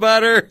peanut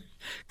butter?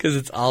 Because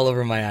it's all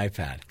over my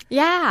iPad.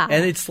 Yeah.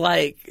 And it's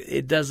like,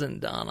 it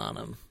doesn't dawn on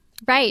them.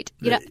 Right.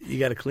 You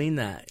got to clean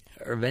that.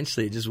 Or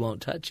eventually it just won't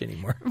touch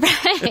anymore.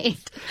 Right.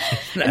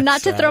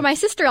 Not to throw my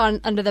sister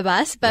under the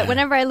bus, but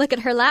whenever I look at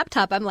her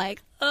laptop, I'm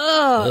like,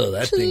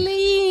 that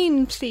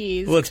clean,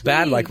 please. Well, it's clean.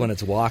 bad like when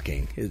it's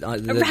walking.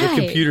 The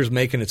computer's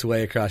making its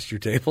way across your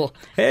table.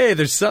 Hey,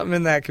 there's something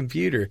in that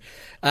computer.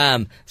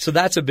 So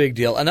that's a big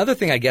deal. Another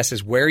thing, I guess,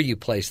 is where you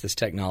place this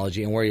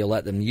technology and where you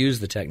let them use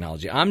the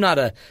technology. I'm not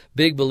a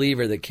big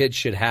believer that kids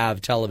should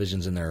have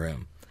televisions in their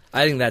room.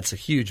 I think that's a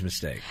huge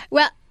mistake.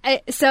 Well,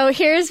 so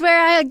here's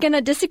where I'm going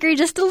to disagree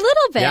just a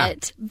little bit. Yeah.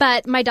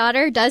 But my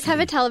daughter does have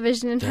a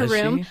television in her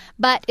room, she?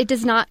 but it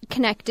is not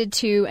connected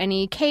to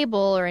any cable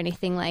or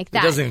anything like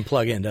that. It doesn't even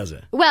plug in, does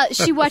it? Well,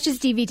 she watches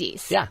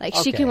DVDs. Yeah,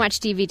 she okay. can watch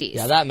DVDs.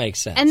 Yeah, that makes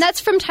sense. And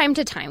that's from time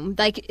to time.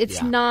 Like,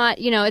 it's not,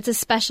 it's a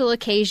special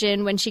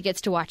occasion when she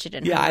gets to watch it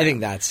in her room. I think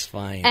that's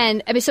fine.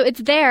 And so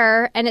it's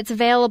there and it's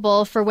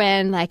available for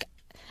when,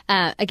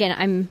 again,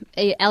 I'm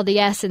a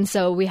LDS, and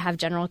so we have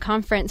General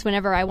Conference.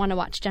 Whenever I want to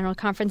watch General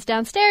Conference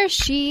downstairs,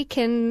 she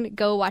can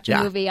go watch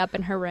a movie up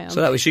in her room. So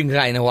that way she can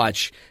kind of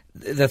watch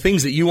the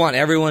things that you want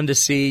everyone to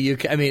see. You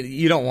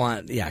don't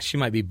want, she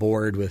might be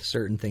bored with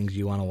certain things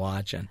you want to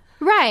watch.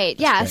 Right,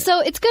 yeah. great. So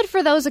it's good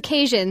for those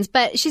occasions,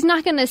 but she's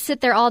not going to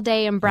sit there all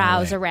day and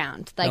browse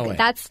around.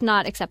 That's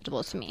not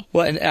acceptable to me.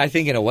 Well, and I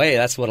think in a way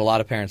that's what a lot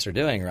of parents are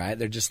doing, right?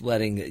 They're just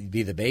letting it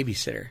be the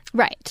babysitter.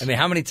 Right. I mean,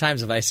 how many times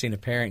have I seen a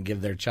parent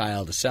give their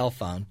child a cell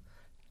phone,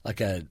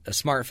 like a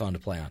smartphone to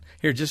play on?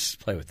 Here,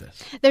 just play with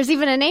this. There's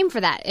even a name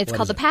for that. It's What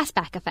called is the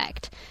pass-back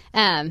effect.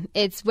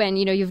 It's when,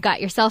 you've got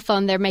your cell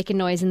phone, they're making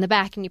noise in the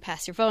back, and you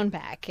pass your phone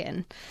back,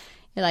 and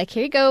you're like,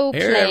 here you go,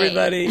 Here, play.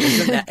 everybody.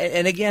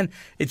 And again,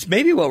 it's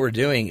maybe what we're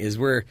doing is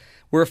we're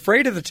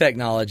afraid of the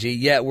technology,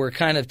 yet we're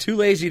kind of too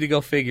lazy to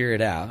go figure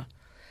it out.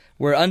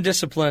 We're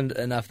undisciplined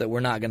enough that we're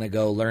not going to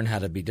go learn how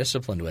to be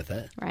disciplined with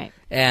it. Right.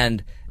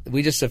 And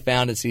we just have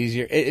found it's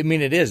easier. I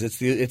mean, it is.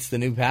 It's the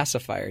new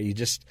pacifier. You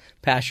just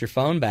pass your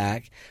phone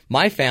back.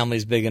 My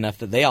family's big enough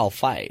that they all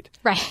fight.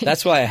 Right.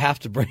 That's why I have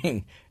to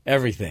bring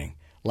everything.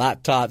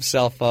 laptop,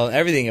 cell phone,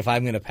 everything if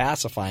I'm going to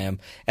pacify them.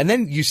 And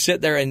then you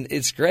sit there and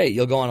it's great.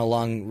 You'll go on a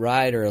long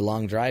ride or a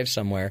long drive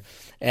somewhere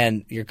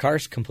and your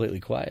car's completely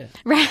quiet.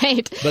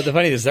 Right. But the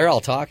funny thing is they're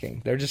all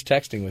talking. They're just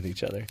texting with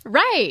each other.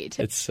 Right.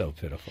 It's so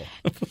pitiful.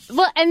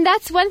 Well, and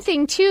that's one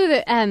thing, too,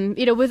 that,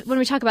 when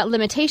we talk about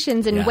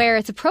limitations and where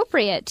it's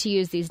appropriate to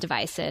use these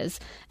devices.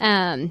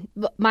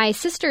 My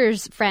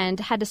sister's friend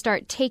had to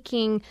start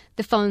taking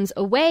the phones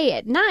away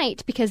at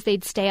night because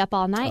they'd stay up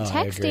all night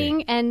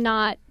texting and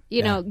not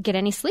get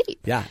any sleep.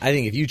 Yeah, I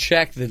think if you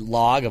check the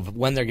log of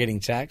when they're getting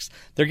texts,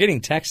 they're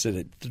getting texted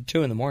at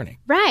 2 a.m.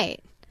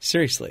 Right.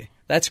 Seriously.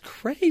 That's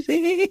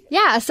crazy.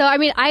 Yeah, so I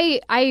mean,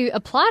 I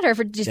applaud her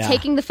for just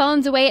taking the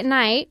phones away at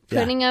night,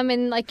 putting them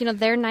in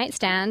their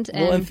nightstand.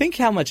 And think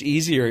how much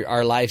easier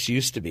our lives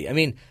used to be. I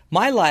mean,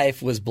 my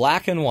life was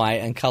black and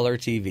white and color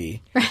TV,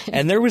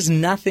 and there was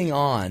nothing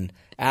on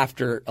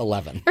after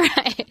 11.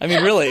 Right. I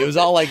mean, really, it was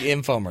all like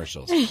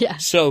infomercials. Yeah.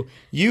 So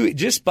you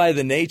just by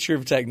the nature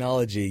of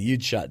technology,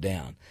 you'd shut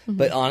down. Mm-hmm.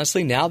 But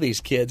honestly, now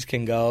these kids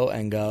can go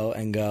and go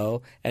and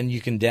go, and you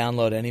can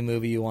download any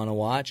movie you want to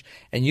watch,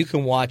 and you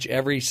can watch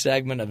every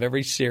segment of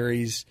every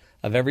series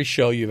of every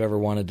show you've ever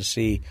wanted to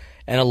see,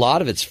 and a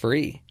lot of it's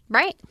free.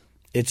 Right.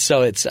 This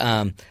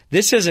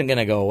isn't going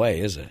to go away,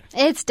 is it?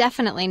 It's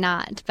definitely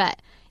not,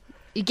 but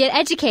you get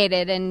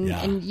educated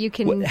and you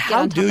can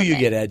How do you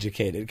get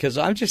educated? Because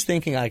I'm just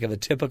thinking like of a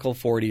typical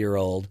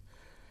 40-year-old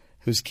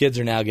whose kids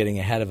are now getting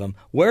ahead of them.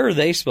 Where are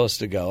they supposed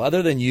to go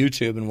other than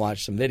YouTube and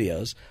watch some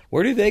videos?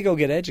 Where do they go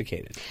get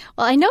educated?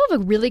 Well, I know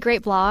of a really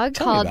great blog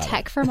called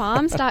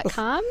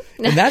techformoms.com.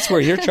 And that's where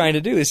you're trying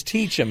to do is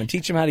teach them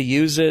how to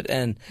use it.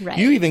 And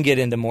you even get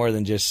into more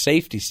than just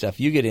safety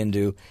stuff. You get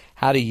into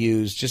how to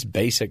use just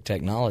basic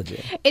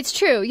technology. It's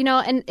true,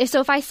 and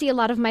so if I see a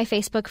lot of my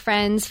Facebook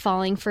friends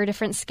falling for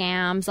different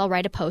scams, I'll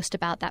write a post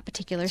about that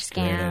particular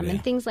scam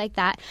and things like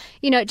that.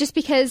 Just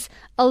because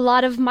a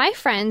lot of my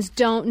friends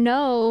don't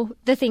know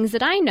the things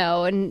that I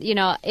know, and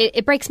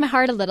it breaks my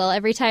heart a little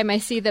every time I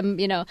see them,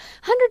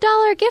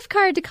 $100 gift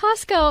card to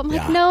Costco. I'm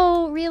like,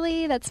 no,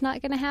 really, that's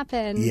not going to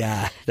happen.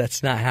 Yeah,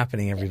 that's not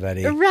happening,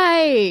 everybody.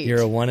 Right.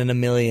 You're a 1 in a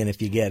million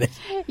if you get it.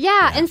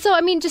 Yeah, and so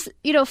I mean, just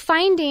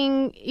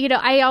finding,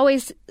 I always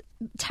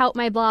tout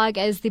my blog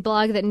as the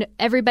blog that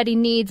everybody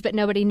needs but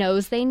nobody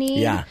knows they need.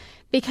 Yeah.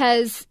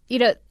 Because,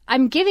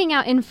 I'm giving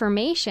out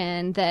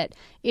information that,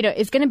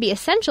 is going to be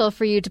essential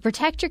for you to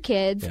protect your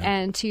kids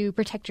and to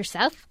protect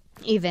yourself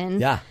even.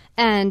 Yeah.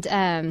 And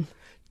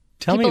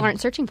people aren't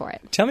searching for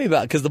it. Tell me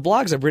about, because the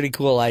blog's a pretty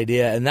cool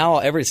idea, and now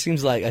it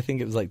seems like, I think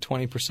it was like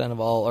 20%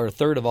 of all, or a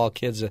third of all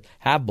kids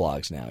have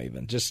blogs now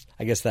even. Just,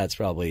 I guess that's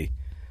probably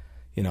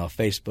a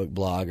Facebook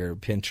blog or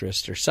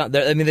Pinterest or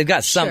something. I mean, they've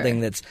got something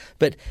that's –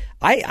 but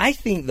I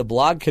think the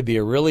blog could be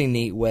a really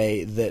neat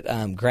way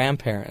that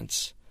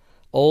grandparents,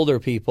 older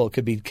people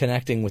could be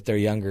connecting with their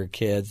younger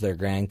kids, their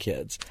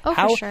grandkids. Oh,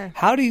 for sure.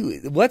 How do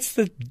you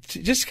 –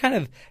 just kind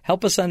of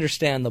help us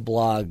understand the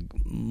blog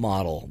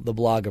model, the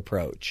blog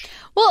approach.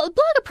 Well, the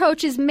blog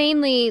approach is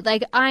mainly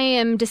like I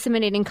am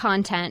disseminating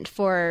content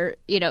for,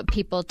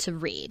 people to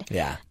read.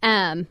 Yeah.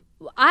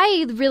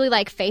 I really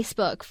like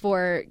Facebook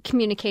for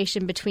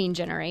communication between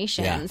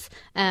generations.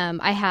 Yeah.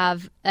 I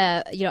have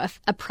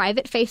a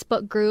private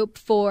Facebook group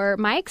for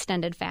my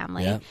extended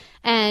family,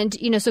 and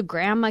so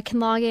grandma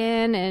can log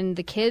in and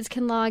the kids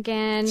can log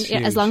in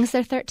as long as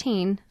they're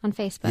 13 on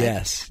Facebook.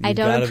 Yes, I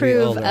don't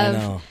approve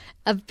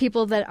of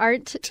people that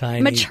aren't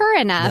mature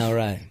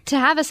enough to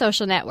have a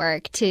social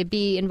network to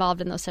be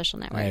involved in those social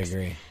networks. I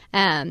agree.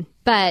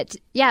 But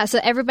so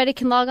everybody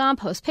can log on,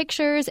 post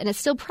pictures, and it's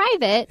still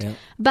private,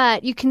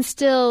 but you can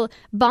still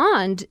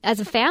bond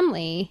as a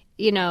family,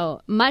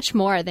 much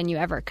more than you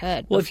ever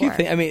could. Well, before. if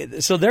you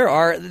think, so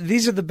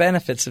these are the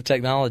benefits of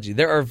technology.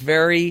 There are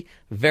very,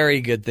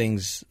 very good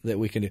things that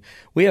we can do.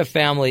 We have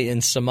family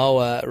in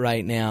Samoa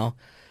right now,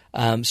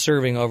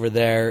 serving over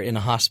there in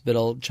a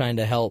hospital, trying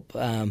to help,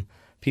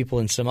 people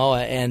in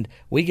Samoa, and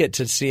we get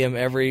to see them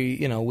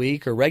every,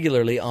 week or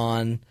regularly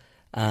on,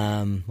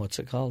 what's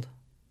it called?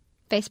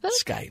 Facebook?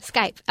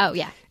 Skype. Oh,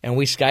 yeah. And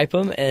we Skype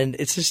them, and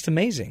it's just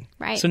amazing.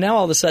 Right. So now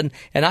all of a sudden,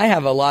 and I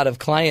have a lot of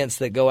clients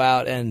that go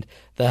out and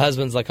the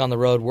husband's like on the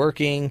road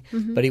working,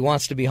 but he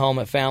wants to be home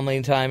at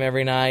family time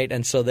every night.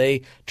 And so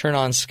they turn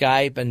on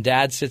Skype and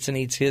dad sits and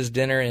eats his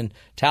dinner in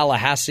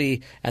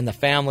Tallahassee and the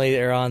family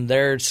are on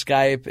their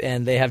Skype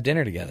and they have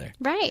dinner together.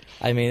 Right.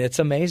 I mean, it's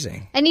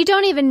amazing. And you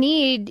don't even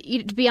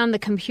need to be on the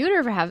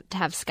computer to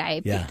have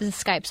Skype. Yeah. The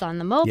Skype's on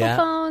the mobile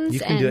phones. You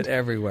can do it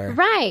everywhere.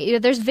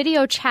 Right. There's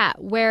video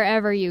chat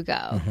wherever you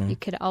go. You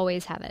could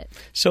always have it.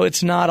 So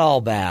it's not all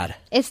bad.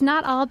 It's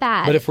not all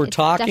bad. But if we're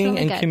talking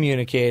and good.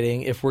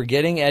 communicating, if we're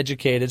getting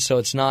educated so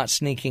it's not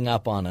sneaking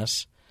up on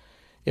us,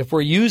 if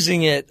we're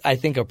using it, I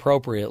think,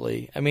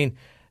 appropriately. I mean,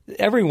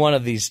 every one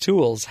of these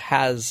tools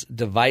has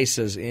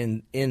devices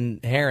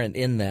inherent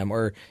in them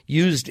or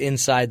used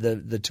inside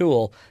the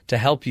tool to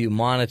help you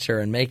monitor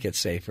and make it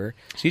safer.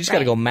 So you just got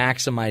to go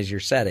maximize your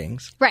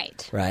settings.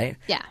 Right. Right?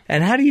 Yeah.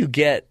 And how do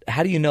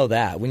you know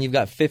that when you've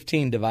got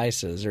 15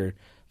 devices or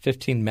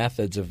 15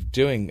 methods of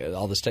doing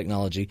all this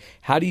technology.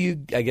 How do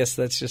you, I guess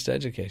that's just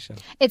education.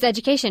 It's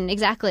education,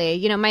 exactly.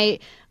 You know, my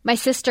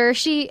sister,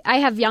 I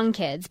have young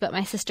kids, but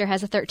my sister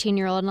has a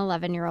 13-year-old and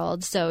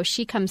 11-year-old, so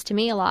she comes to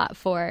me a lot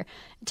for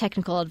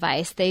technical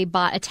advice. They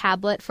bought a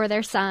tablet for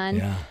their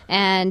son,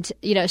 and,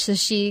 you know, so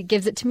she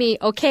gives it to me,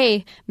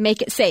 okay,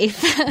 make it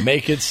safe.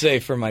 Make it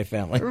safe for my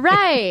family.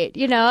 Right,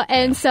 you know,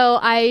 and so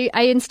I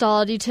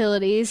installed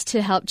utilities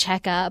to help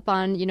check up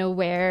on, you know,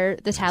 where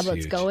the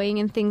tablet's going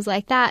and things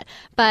like that.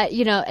 But,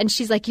 you know, and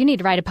she's like, you need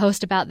to write a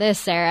post about this,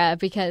 Sarah,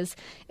 because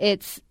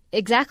it's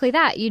exactly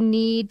that. You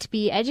need to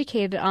be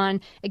educated on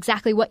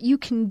exactly what you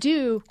can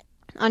do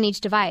on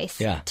each device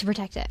to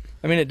protect it.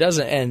 I mean, it's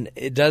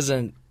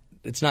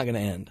not going to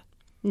end.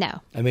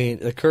 No. I mean,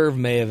 the curve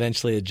may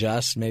eventually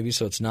adjust, maybe,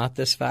 so it's not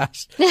this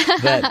fast.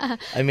 But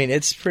I mean,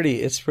 it's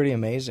pretty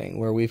amazing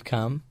where we've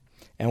come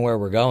and where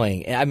we're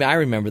going. I mean, I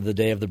remember the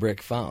day of the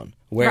brick phone,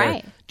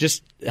 where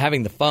just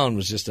having the phone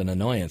was just an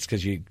annoyance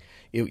because you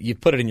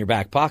put it in your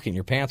back pocket and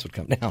your pants would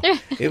come down.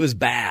 It was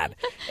bad,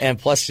 and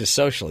plus just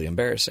socially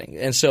embarrassing.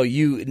 And so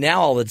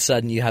now all of a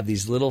sudden you have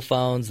these little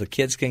phones, the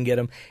kids can get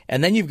them,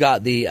 and then you've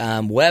got the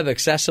web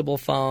accessible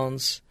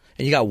phones,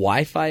 and you got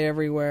Wi-Fi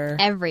everywhere.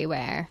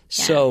 Everywhere. Yeah.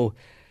 So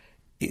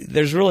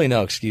there's really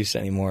no excuse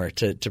anymore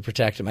to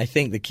protect them. I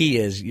think the key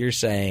is you're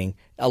saying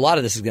a lot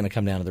of this is going to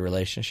come down to the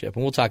relationship,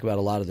 and we'll talk about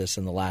a lot of this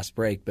in the last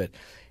break, but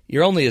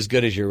you're only as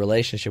good as your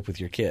relationship with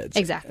your kids.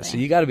 Exactly. So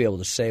you got to be able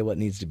to say what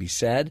needs to be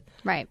said.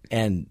 Right.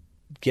 And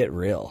get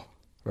real,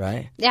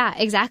 right? Yeah,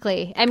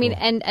 exactly. I mean,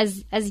 and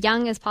as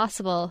young as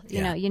possible,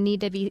 you know, you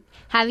need to be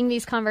having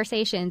these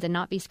conversations and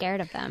not be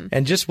scared of them.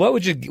 And just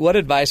what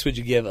advice would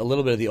you give a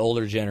little bit of the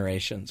older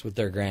generations with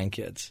their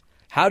grandkids?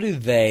 How do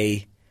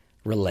they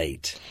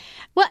relate?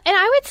 Well, and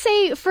I would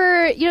say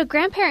for, you know,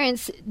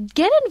 grandparents,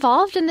 get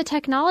involved in the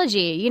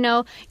technology. You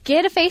know,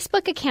 get a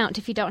Facebook account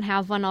if you don't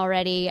have one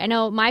already. I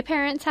know my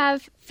parents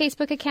have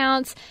Facebook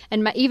accounts,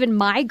 and even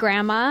my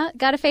grandma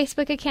got a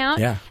Facebook account.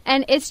 Yeah.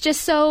 And it's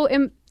just so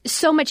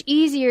much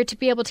easier to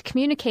be able to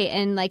communicate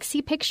and like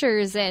see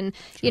pictures and,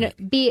 you know,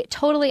 be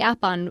totally up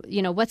on,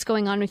 you know, what's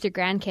going on with your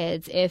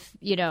grandkids. If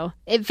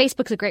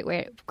Facebook's a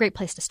great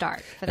place to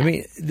start for that. I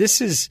mean,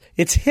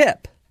 it's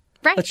hip.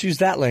 Right. Let's use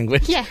that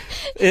language. Yeah.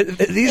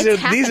 These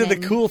are the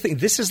cool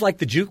things. This is like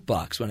the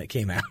jukebox when it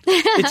came out.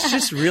 It's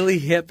just really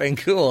hip and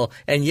cool.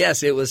 And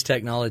yes, it was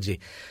technology.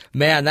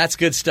 Man, that's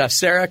good stuff.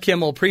 Sarah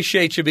Kimmel,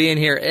 appreciate you being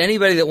here.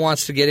 Anybody that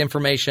wants to get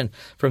information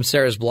from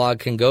Sarah's blog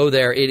can go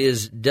there. It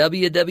is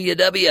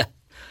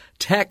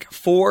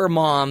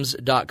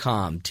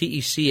www.tech4moms.com.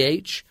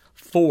 TECH.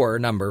 4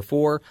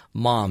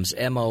 moms,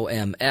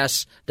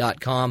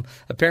 MOMS.com.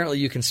 Apparently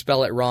you can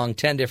spell it wrong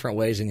 10 different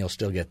ways and you'll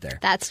still get there.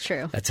 That's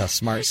true. That's how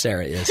smart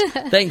Sarah is.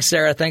 Thanks,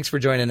 Sarah. Thanks for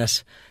joining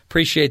us.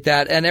 Appreciate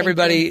that. And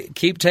everybody,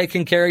 keep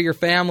taking care of your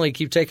family.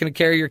 Keep taking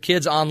care of your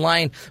kids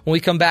online. When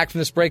we come back from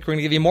this break, we're going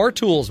to give you more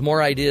tools,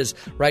 more ideas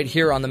right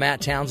here on the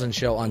Matt Townsend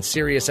Show on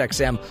Sirius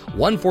XM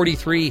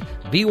 143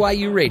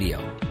 BYU Radio.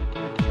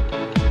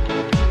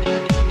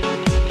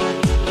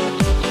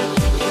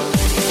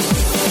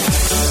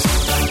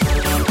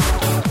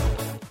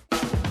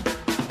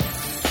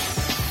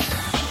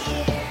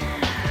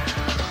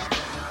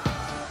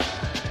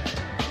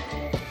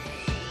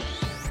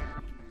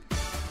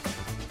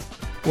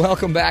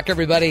 Welcome back,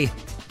 everybody.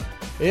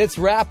 It's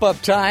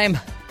wrap-up time.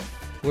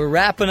 We're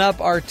wrapping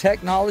up our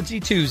Technology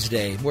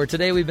Tuesday, where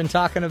today we've been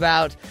talking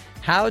about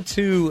how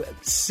to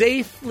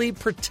safely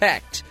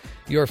protect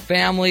your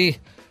family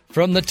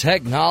from the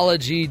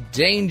technology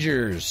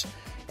dangers.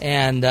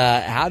 And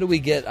how do we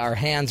get our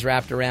hands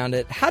wrapped around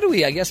it? How do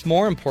we, I guess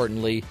more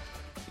importantly,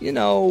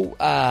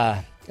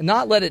 not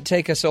let it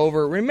take us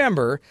over?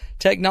 Remember,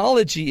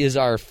 technology is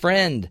our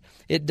friend.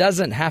 It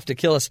doesn't have to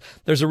kill us.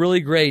 There's a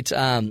really great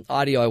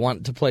audio I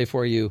want to play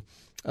for you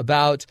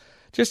about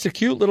just a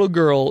cute little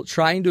girl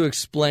trying to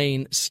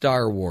explain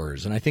Star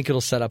Wars, and I think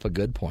it'll set up a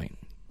good point.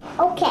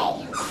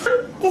 Okay.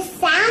 The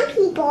Sound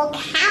People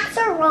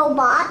capture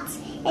robots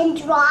and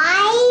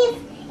drive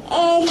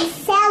and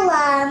sell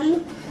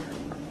them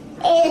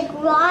in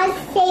garage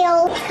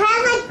sale.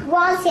 Kind of like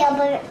garage sale,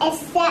 but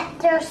except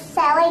they're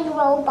selling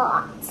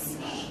robots.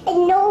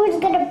 And no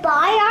one's going to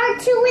buy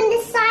R2 and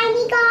the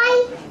shiny guy.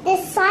 The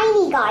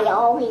shiny guy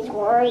always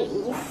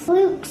worries.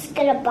 Luke's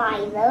going to buy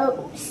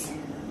those.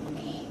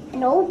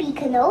 And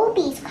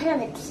Kenobi's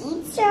kind of a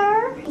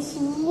teacher.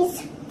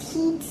 He's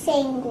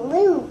teaching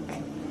Luke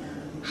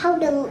how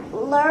to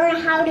learn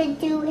how to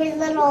do his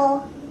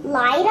little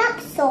light-up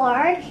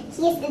sword.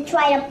 He has to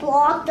try to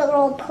block the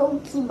little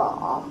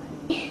Pokeball.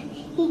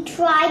 He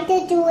tried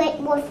to do it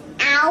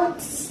without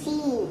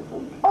seeing.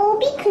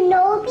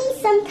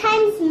 Kenobi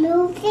sometimes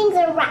moves things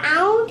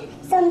around.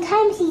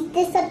 Sometimes he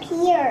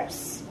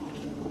disappears.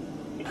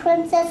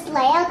 Princess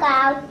Leia got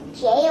out of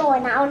jail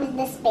and out of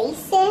the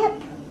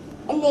spaceship.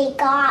 And they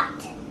got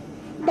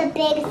the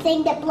big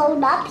thing that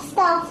blowed up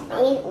stuff.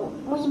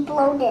 We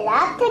blowed it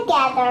up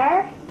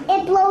together.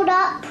 It blowed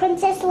up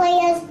Princess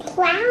Leia's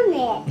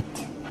planet.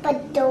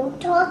 But don't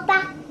talk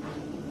back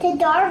to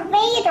Darth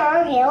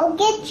Vader, he'll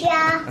get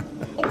ya.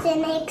 It's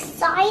an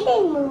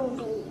exciting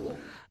movie.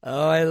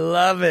 Oh, I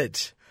love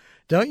it.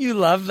 Don't you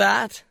love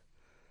that?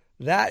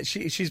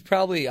 She's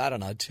probably, I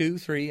don't know, 2,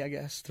 3, I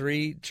guess,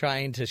 3,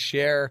 trying to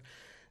share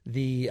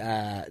the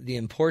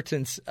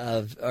importance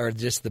of, or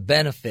just the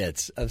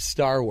benefits of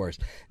Star Wars.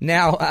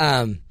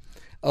 Now,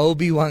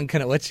 Obi-Wan,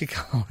 what'd you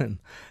call him?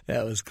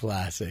 That was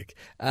classic.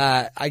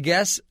 I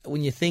guess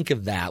when you think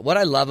of that, what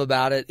I love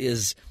about it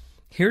is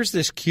here's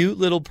this cute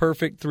little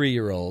perfect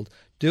 3-year-old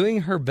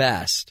doing her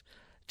best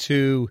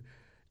to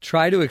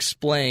try to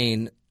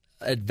explain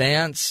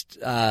advanced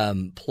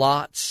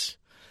plots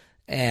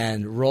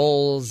and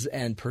roles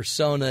and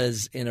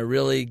personas in a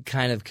really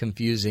kind of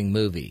confusing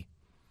movie.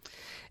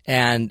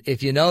 And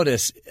if you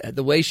notice,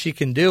 the way she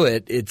can do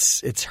it,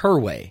 it's her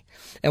way.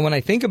 And when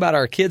I think about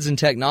our kids and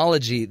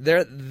technology,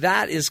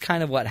 that is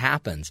kind of what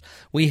happens.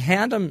 We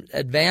hand them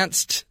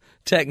advanced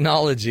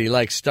technology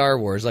like Star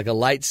Wars, like a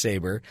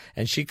lightsaber,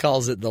 and she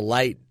calls it the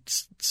light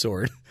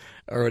sword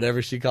or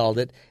whatever she called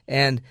it.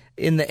 And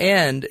in the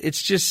end,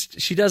 it's just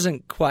she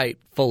doesn't quite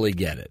fully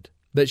get it,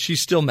 but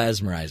she's still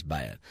mesmerized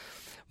by it.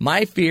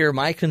 My fear,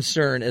 my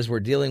concern as we're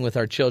dealing with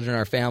our children,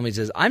 our families,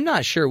 is I'm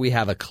not sure we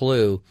have a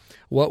clue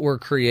what we're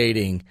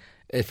creating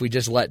if we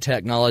just let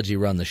technology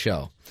run the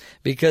show.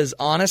 Because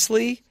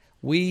honestly,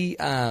 we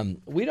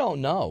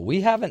don't know.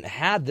 We haven't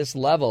had this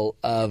level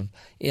of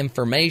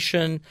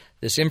information,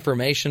 this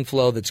information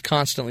flow that's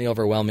constantly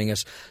overwhelming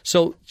us.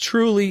 So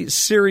truly,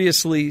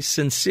 seriously,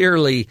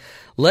 sincerely,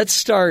 let's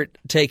start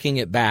taking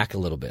it back a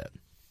little bit.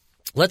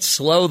 Let's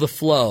slow the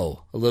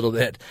flow a little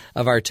bit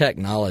of our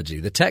technology,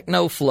 the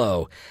techno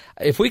flow.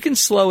 If we can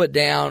slow it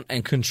down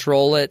and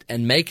control it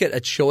and make it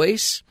a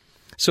choice,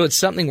 so it's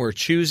something we're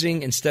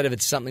choosing instead of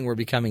it's something we're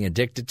becoming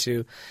addicted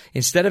to,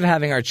 instead of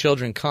having our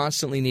children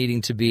constantly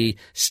needing to be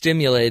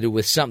stimulated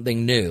with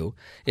something new,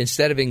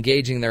 instead of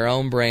engaging their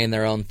own brain,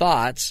 their own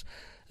thoughts,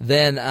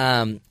 then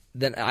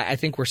I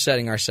think we're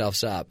setting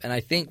ourselves up. And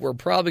I think we're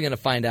probably going to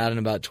find out in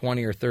about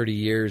 20 or 30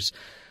 years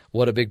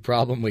what a big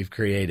problem we've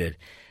created.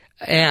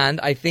 And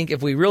I think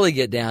if we really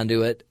get down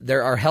to it,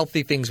 there are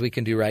healthy things we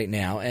can do right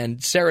now.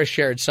 And Sarah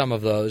shared some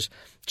of those,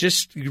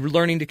 just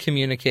learning to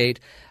communicate.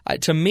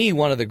 To me,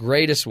 one of the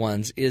greatest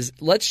ones is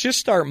let's just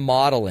start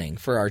modeling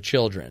for our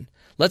children.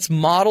 Let's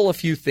model a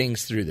few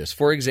things through this.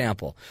 For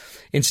example,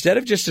 instead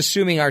of just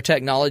assuming our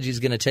technology is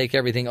going to take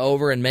everything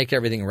over and make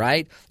everything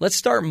right, let's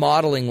start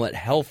modeling what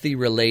healthy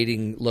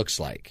relating looks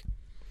like.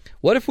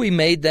 What if we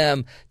made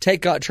them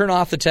turn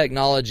off the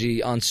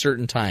technology on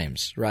certain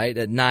times, right?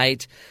 At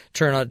night,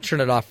 turn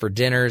it off for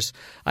dinners.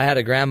 I had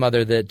a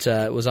grandmother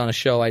that was on a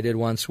show I did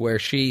once where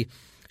she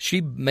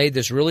made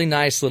this really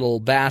nice little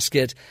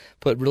basket,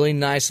 put really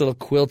nice little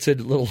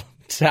quilted little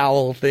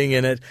towel thing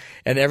in it,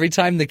 and every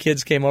time the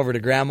kids came over to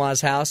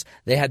Grandma's house,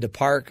 they had to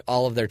park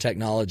all of their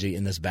technology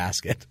in this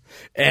basket.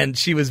 And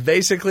she was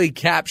basically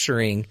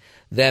capturing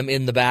them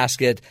in the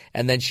basket,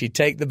 and then she'd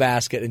take the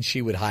basket and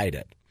she would hide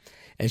it.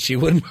 And she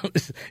wouldn't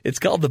 – it's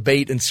called the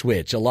bait and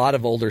switch. A lot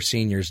of older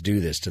seniors do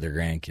this to their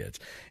grandkids.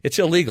 It's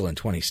illegal in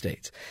 20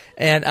 states.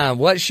 And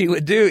what she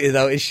would do,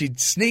 though, is she'd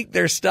sneak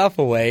their stuff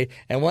away,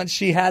 and once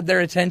she had their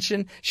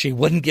attention, she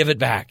wouldn't give it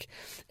back.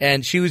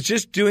 And she was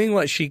just doing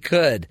what she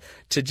could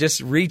to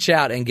just reach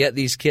out and get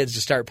these kids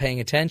to start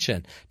paying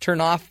attention, turn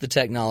off the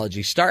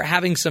technology, start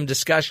having some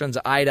discussions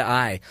eye to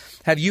eye.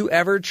 Have you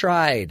ever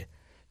tried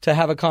to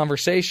have a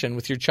conversation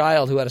with your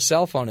child who had a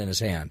cell phone in his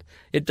hand?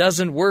 It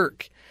doesn't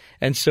work.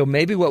 And so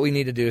maybe what we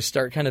need to do is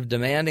start kind of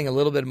demanding a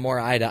little bit more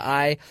eye to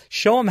eye,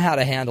 show them how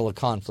to handle a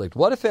conflict.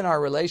 What if in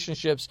our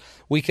relationships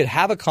we could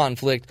have a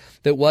conflict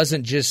that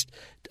wasn't just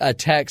a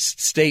text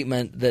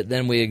statement that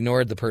then we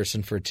ignored the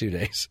person for 2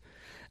 days?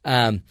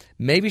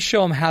 Maybe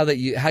show them how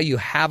you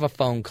have a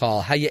phone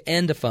call, how you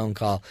end a phone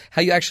call,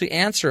 how you actually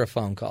answer a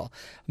phone call.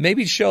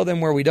 Maybe show them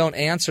where we don't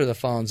answer the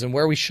phones and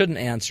where we shouldn't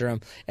answer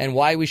them and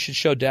why we should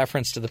show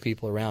deference to the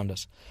people around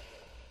us.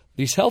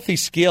 These healthy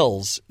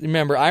skills,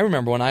 I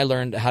remember when I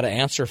learned how to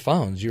answer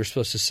phones, you were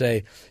supposed to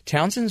say,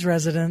 Townsend's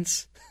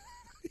residence.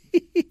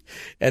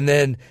 And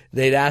then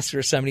they'd ask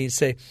for somebody and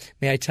say,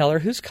 may I tell her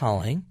who's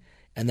calling?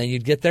 And then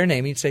you'd get their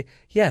name and you'd say,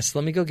 yes,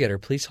 let me go get her.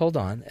 Please hold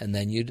on. And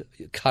then you'd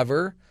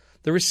cover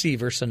the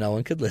receiver so no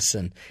one could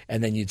listen.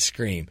 And then you'd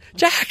scream,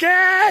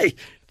 Jackie!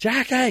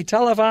 Jackie,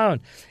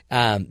 telephone.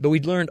 But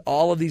we'd learned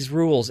all of these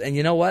rules. And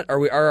you know what?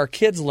 Are our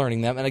kids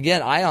learning them? And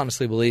again, I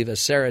honestly believe,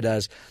 as Sarah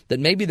does, that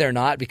maybe they're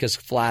not, because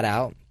flat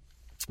out,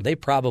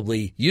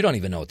 you don't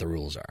even know what the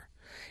rules are.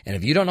 And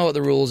if you don't know what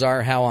the rules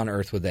are, how on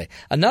earth would they?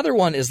 Another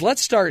one is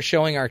let's start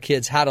showing our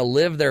kids how to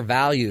live their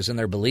values and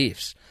their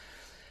beliefs.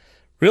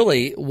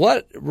 Really,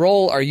 what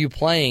role are you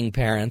playing,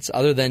 parents,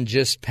 other than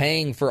just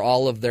paying for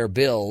all of their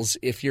bills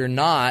if you're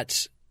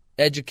not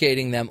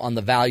educating them on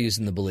the values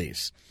and the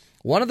beliefs?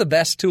 One of the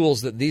best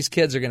tools that these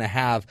kids are going to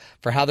have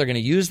for how they're going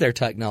to use their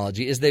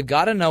technology is they've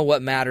got to know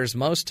what matters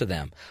most to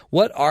them.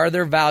 What are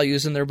their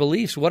values and their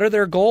beliefs? What are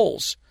their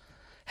goals?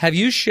 Have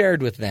you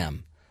shared with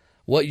them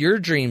what your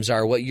dreams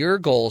are, what your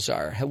goals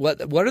are?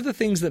 What are the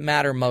things that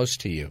matter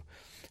most to you?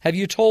 Have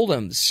you told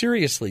them,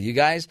 seriously, you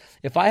guys,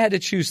 if I had to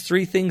choose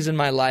 3 things in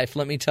my life,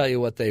 let me tell you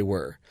what they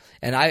were.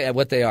 And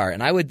what they are.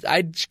 And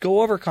I'd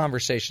go over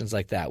conversations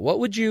like that. What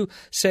would you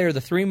say are the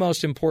 3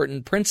 most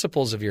important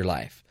principles of your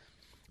life?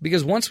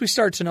 Because once we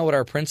start to know what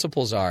our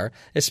principles are,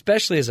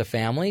 especially as a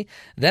family,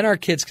 then our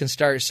kids can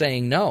start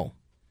saying no.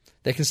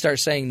 They can start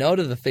saying no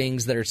to the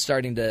things that are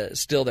starting to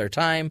steal their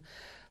time.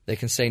 They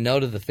can say no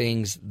to the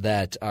things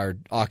that are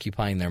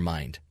occupying their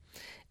mind.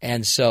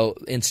 And so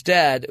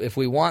instead, if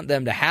we want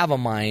them to have a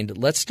mind,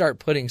 let's start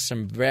putting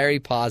some very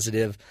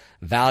positive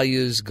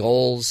values,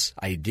 goals,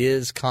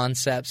 ideas,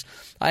 concepts.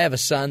 I have a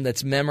son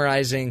that's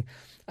memorizing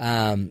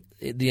the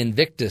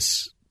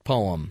Invictus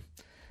poem,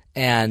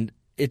 and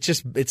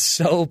it's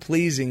so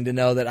pleasing to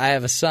know that I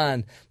have a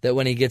son that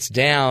when he gets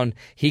down,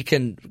 he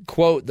can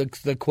quote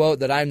the quote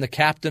that I'm the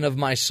captain of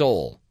my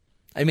soul.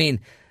 I mean,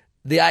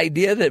 the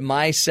idea that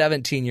my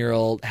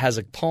 17-year-old has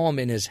a poem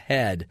in his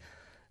head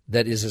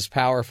that is as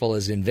powerful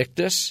as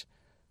Invictus,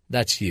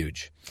 that's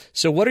huge.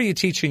 So what are you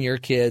teaching your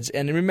kids?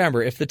 And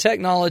remember, if the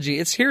technology,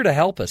 it's here to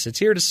help us. It's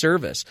here to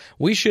serve us.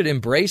 We should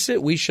embrace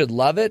it. We should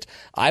love it.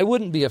 I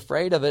wouldn't be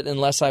afraid of it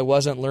unless I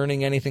wasn't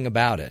learning anything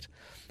about it.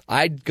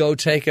 I'd go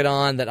take it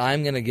on that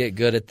I'm going to get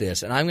good at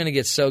this, and I'm going to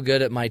get so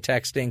good at my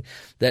texting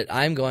that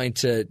I'm going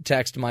to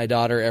text my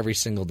daughter every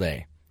single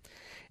day.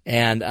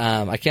 And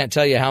I can't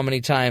tell you how many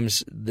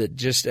times that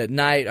just at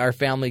night our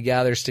family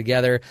gathers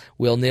together.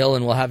 We'll kneel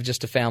and we'll have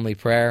just a family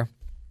prayer.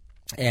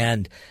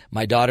 And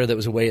my daughter that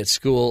was away at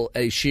school,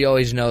 she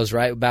always knows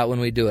right about when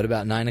we do it,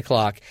 about 9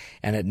 o'clock.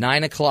 And at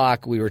 9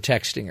 o'clock we were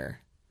texting her.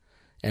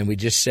 And we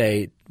just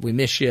say, we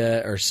miss you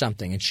or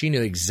something. And she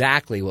knew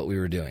exactly what we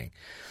were doing.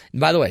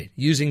 And by the way,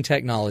 using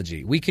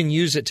technology. We can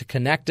use it to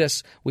connect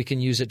us. We can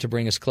use it to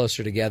bring us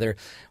closer together.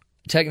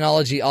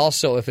 Technology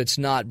also, if it's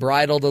not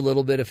bridled a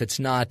little bit, if it's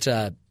not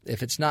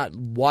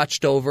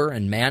watched over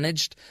and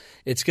managed,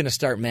 it's going to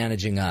start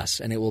managing us.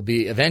 And it will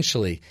be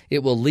eventually,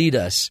 it will lead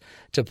us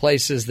to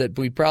places that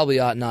we probably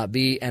ought not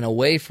be and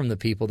away from the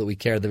people that we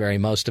care the very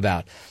most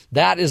about.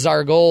 That is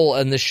our goal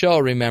in the show,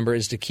 remember,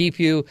 is to keep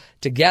you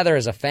together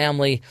as a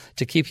family,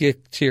 to keep you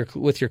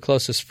with your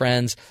closest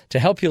friends, to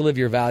help you live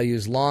your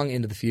values long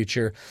into the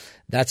future.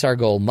 That's our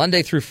goal,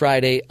 Monday through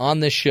Friday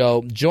on this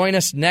show. Join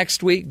us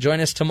next week.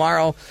 Join us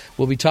tomorrow.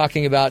 We'll be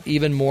talking about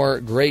even more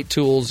great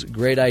tools,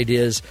 great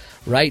ideas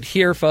right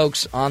here,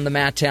 folks, on The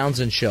Matt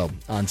Townsend Show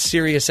on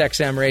Sirius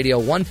XM Radio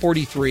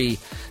 143.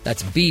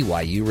 That's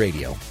BYU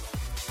Radio.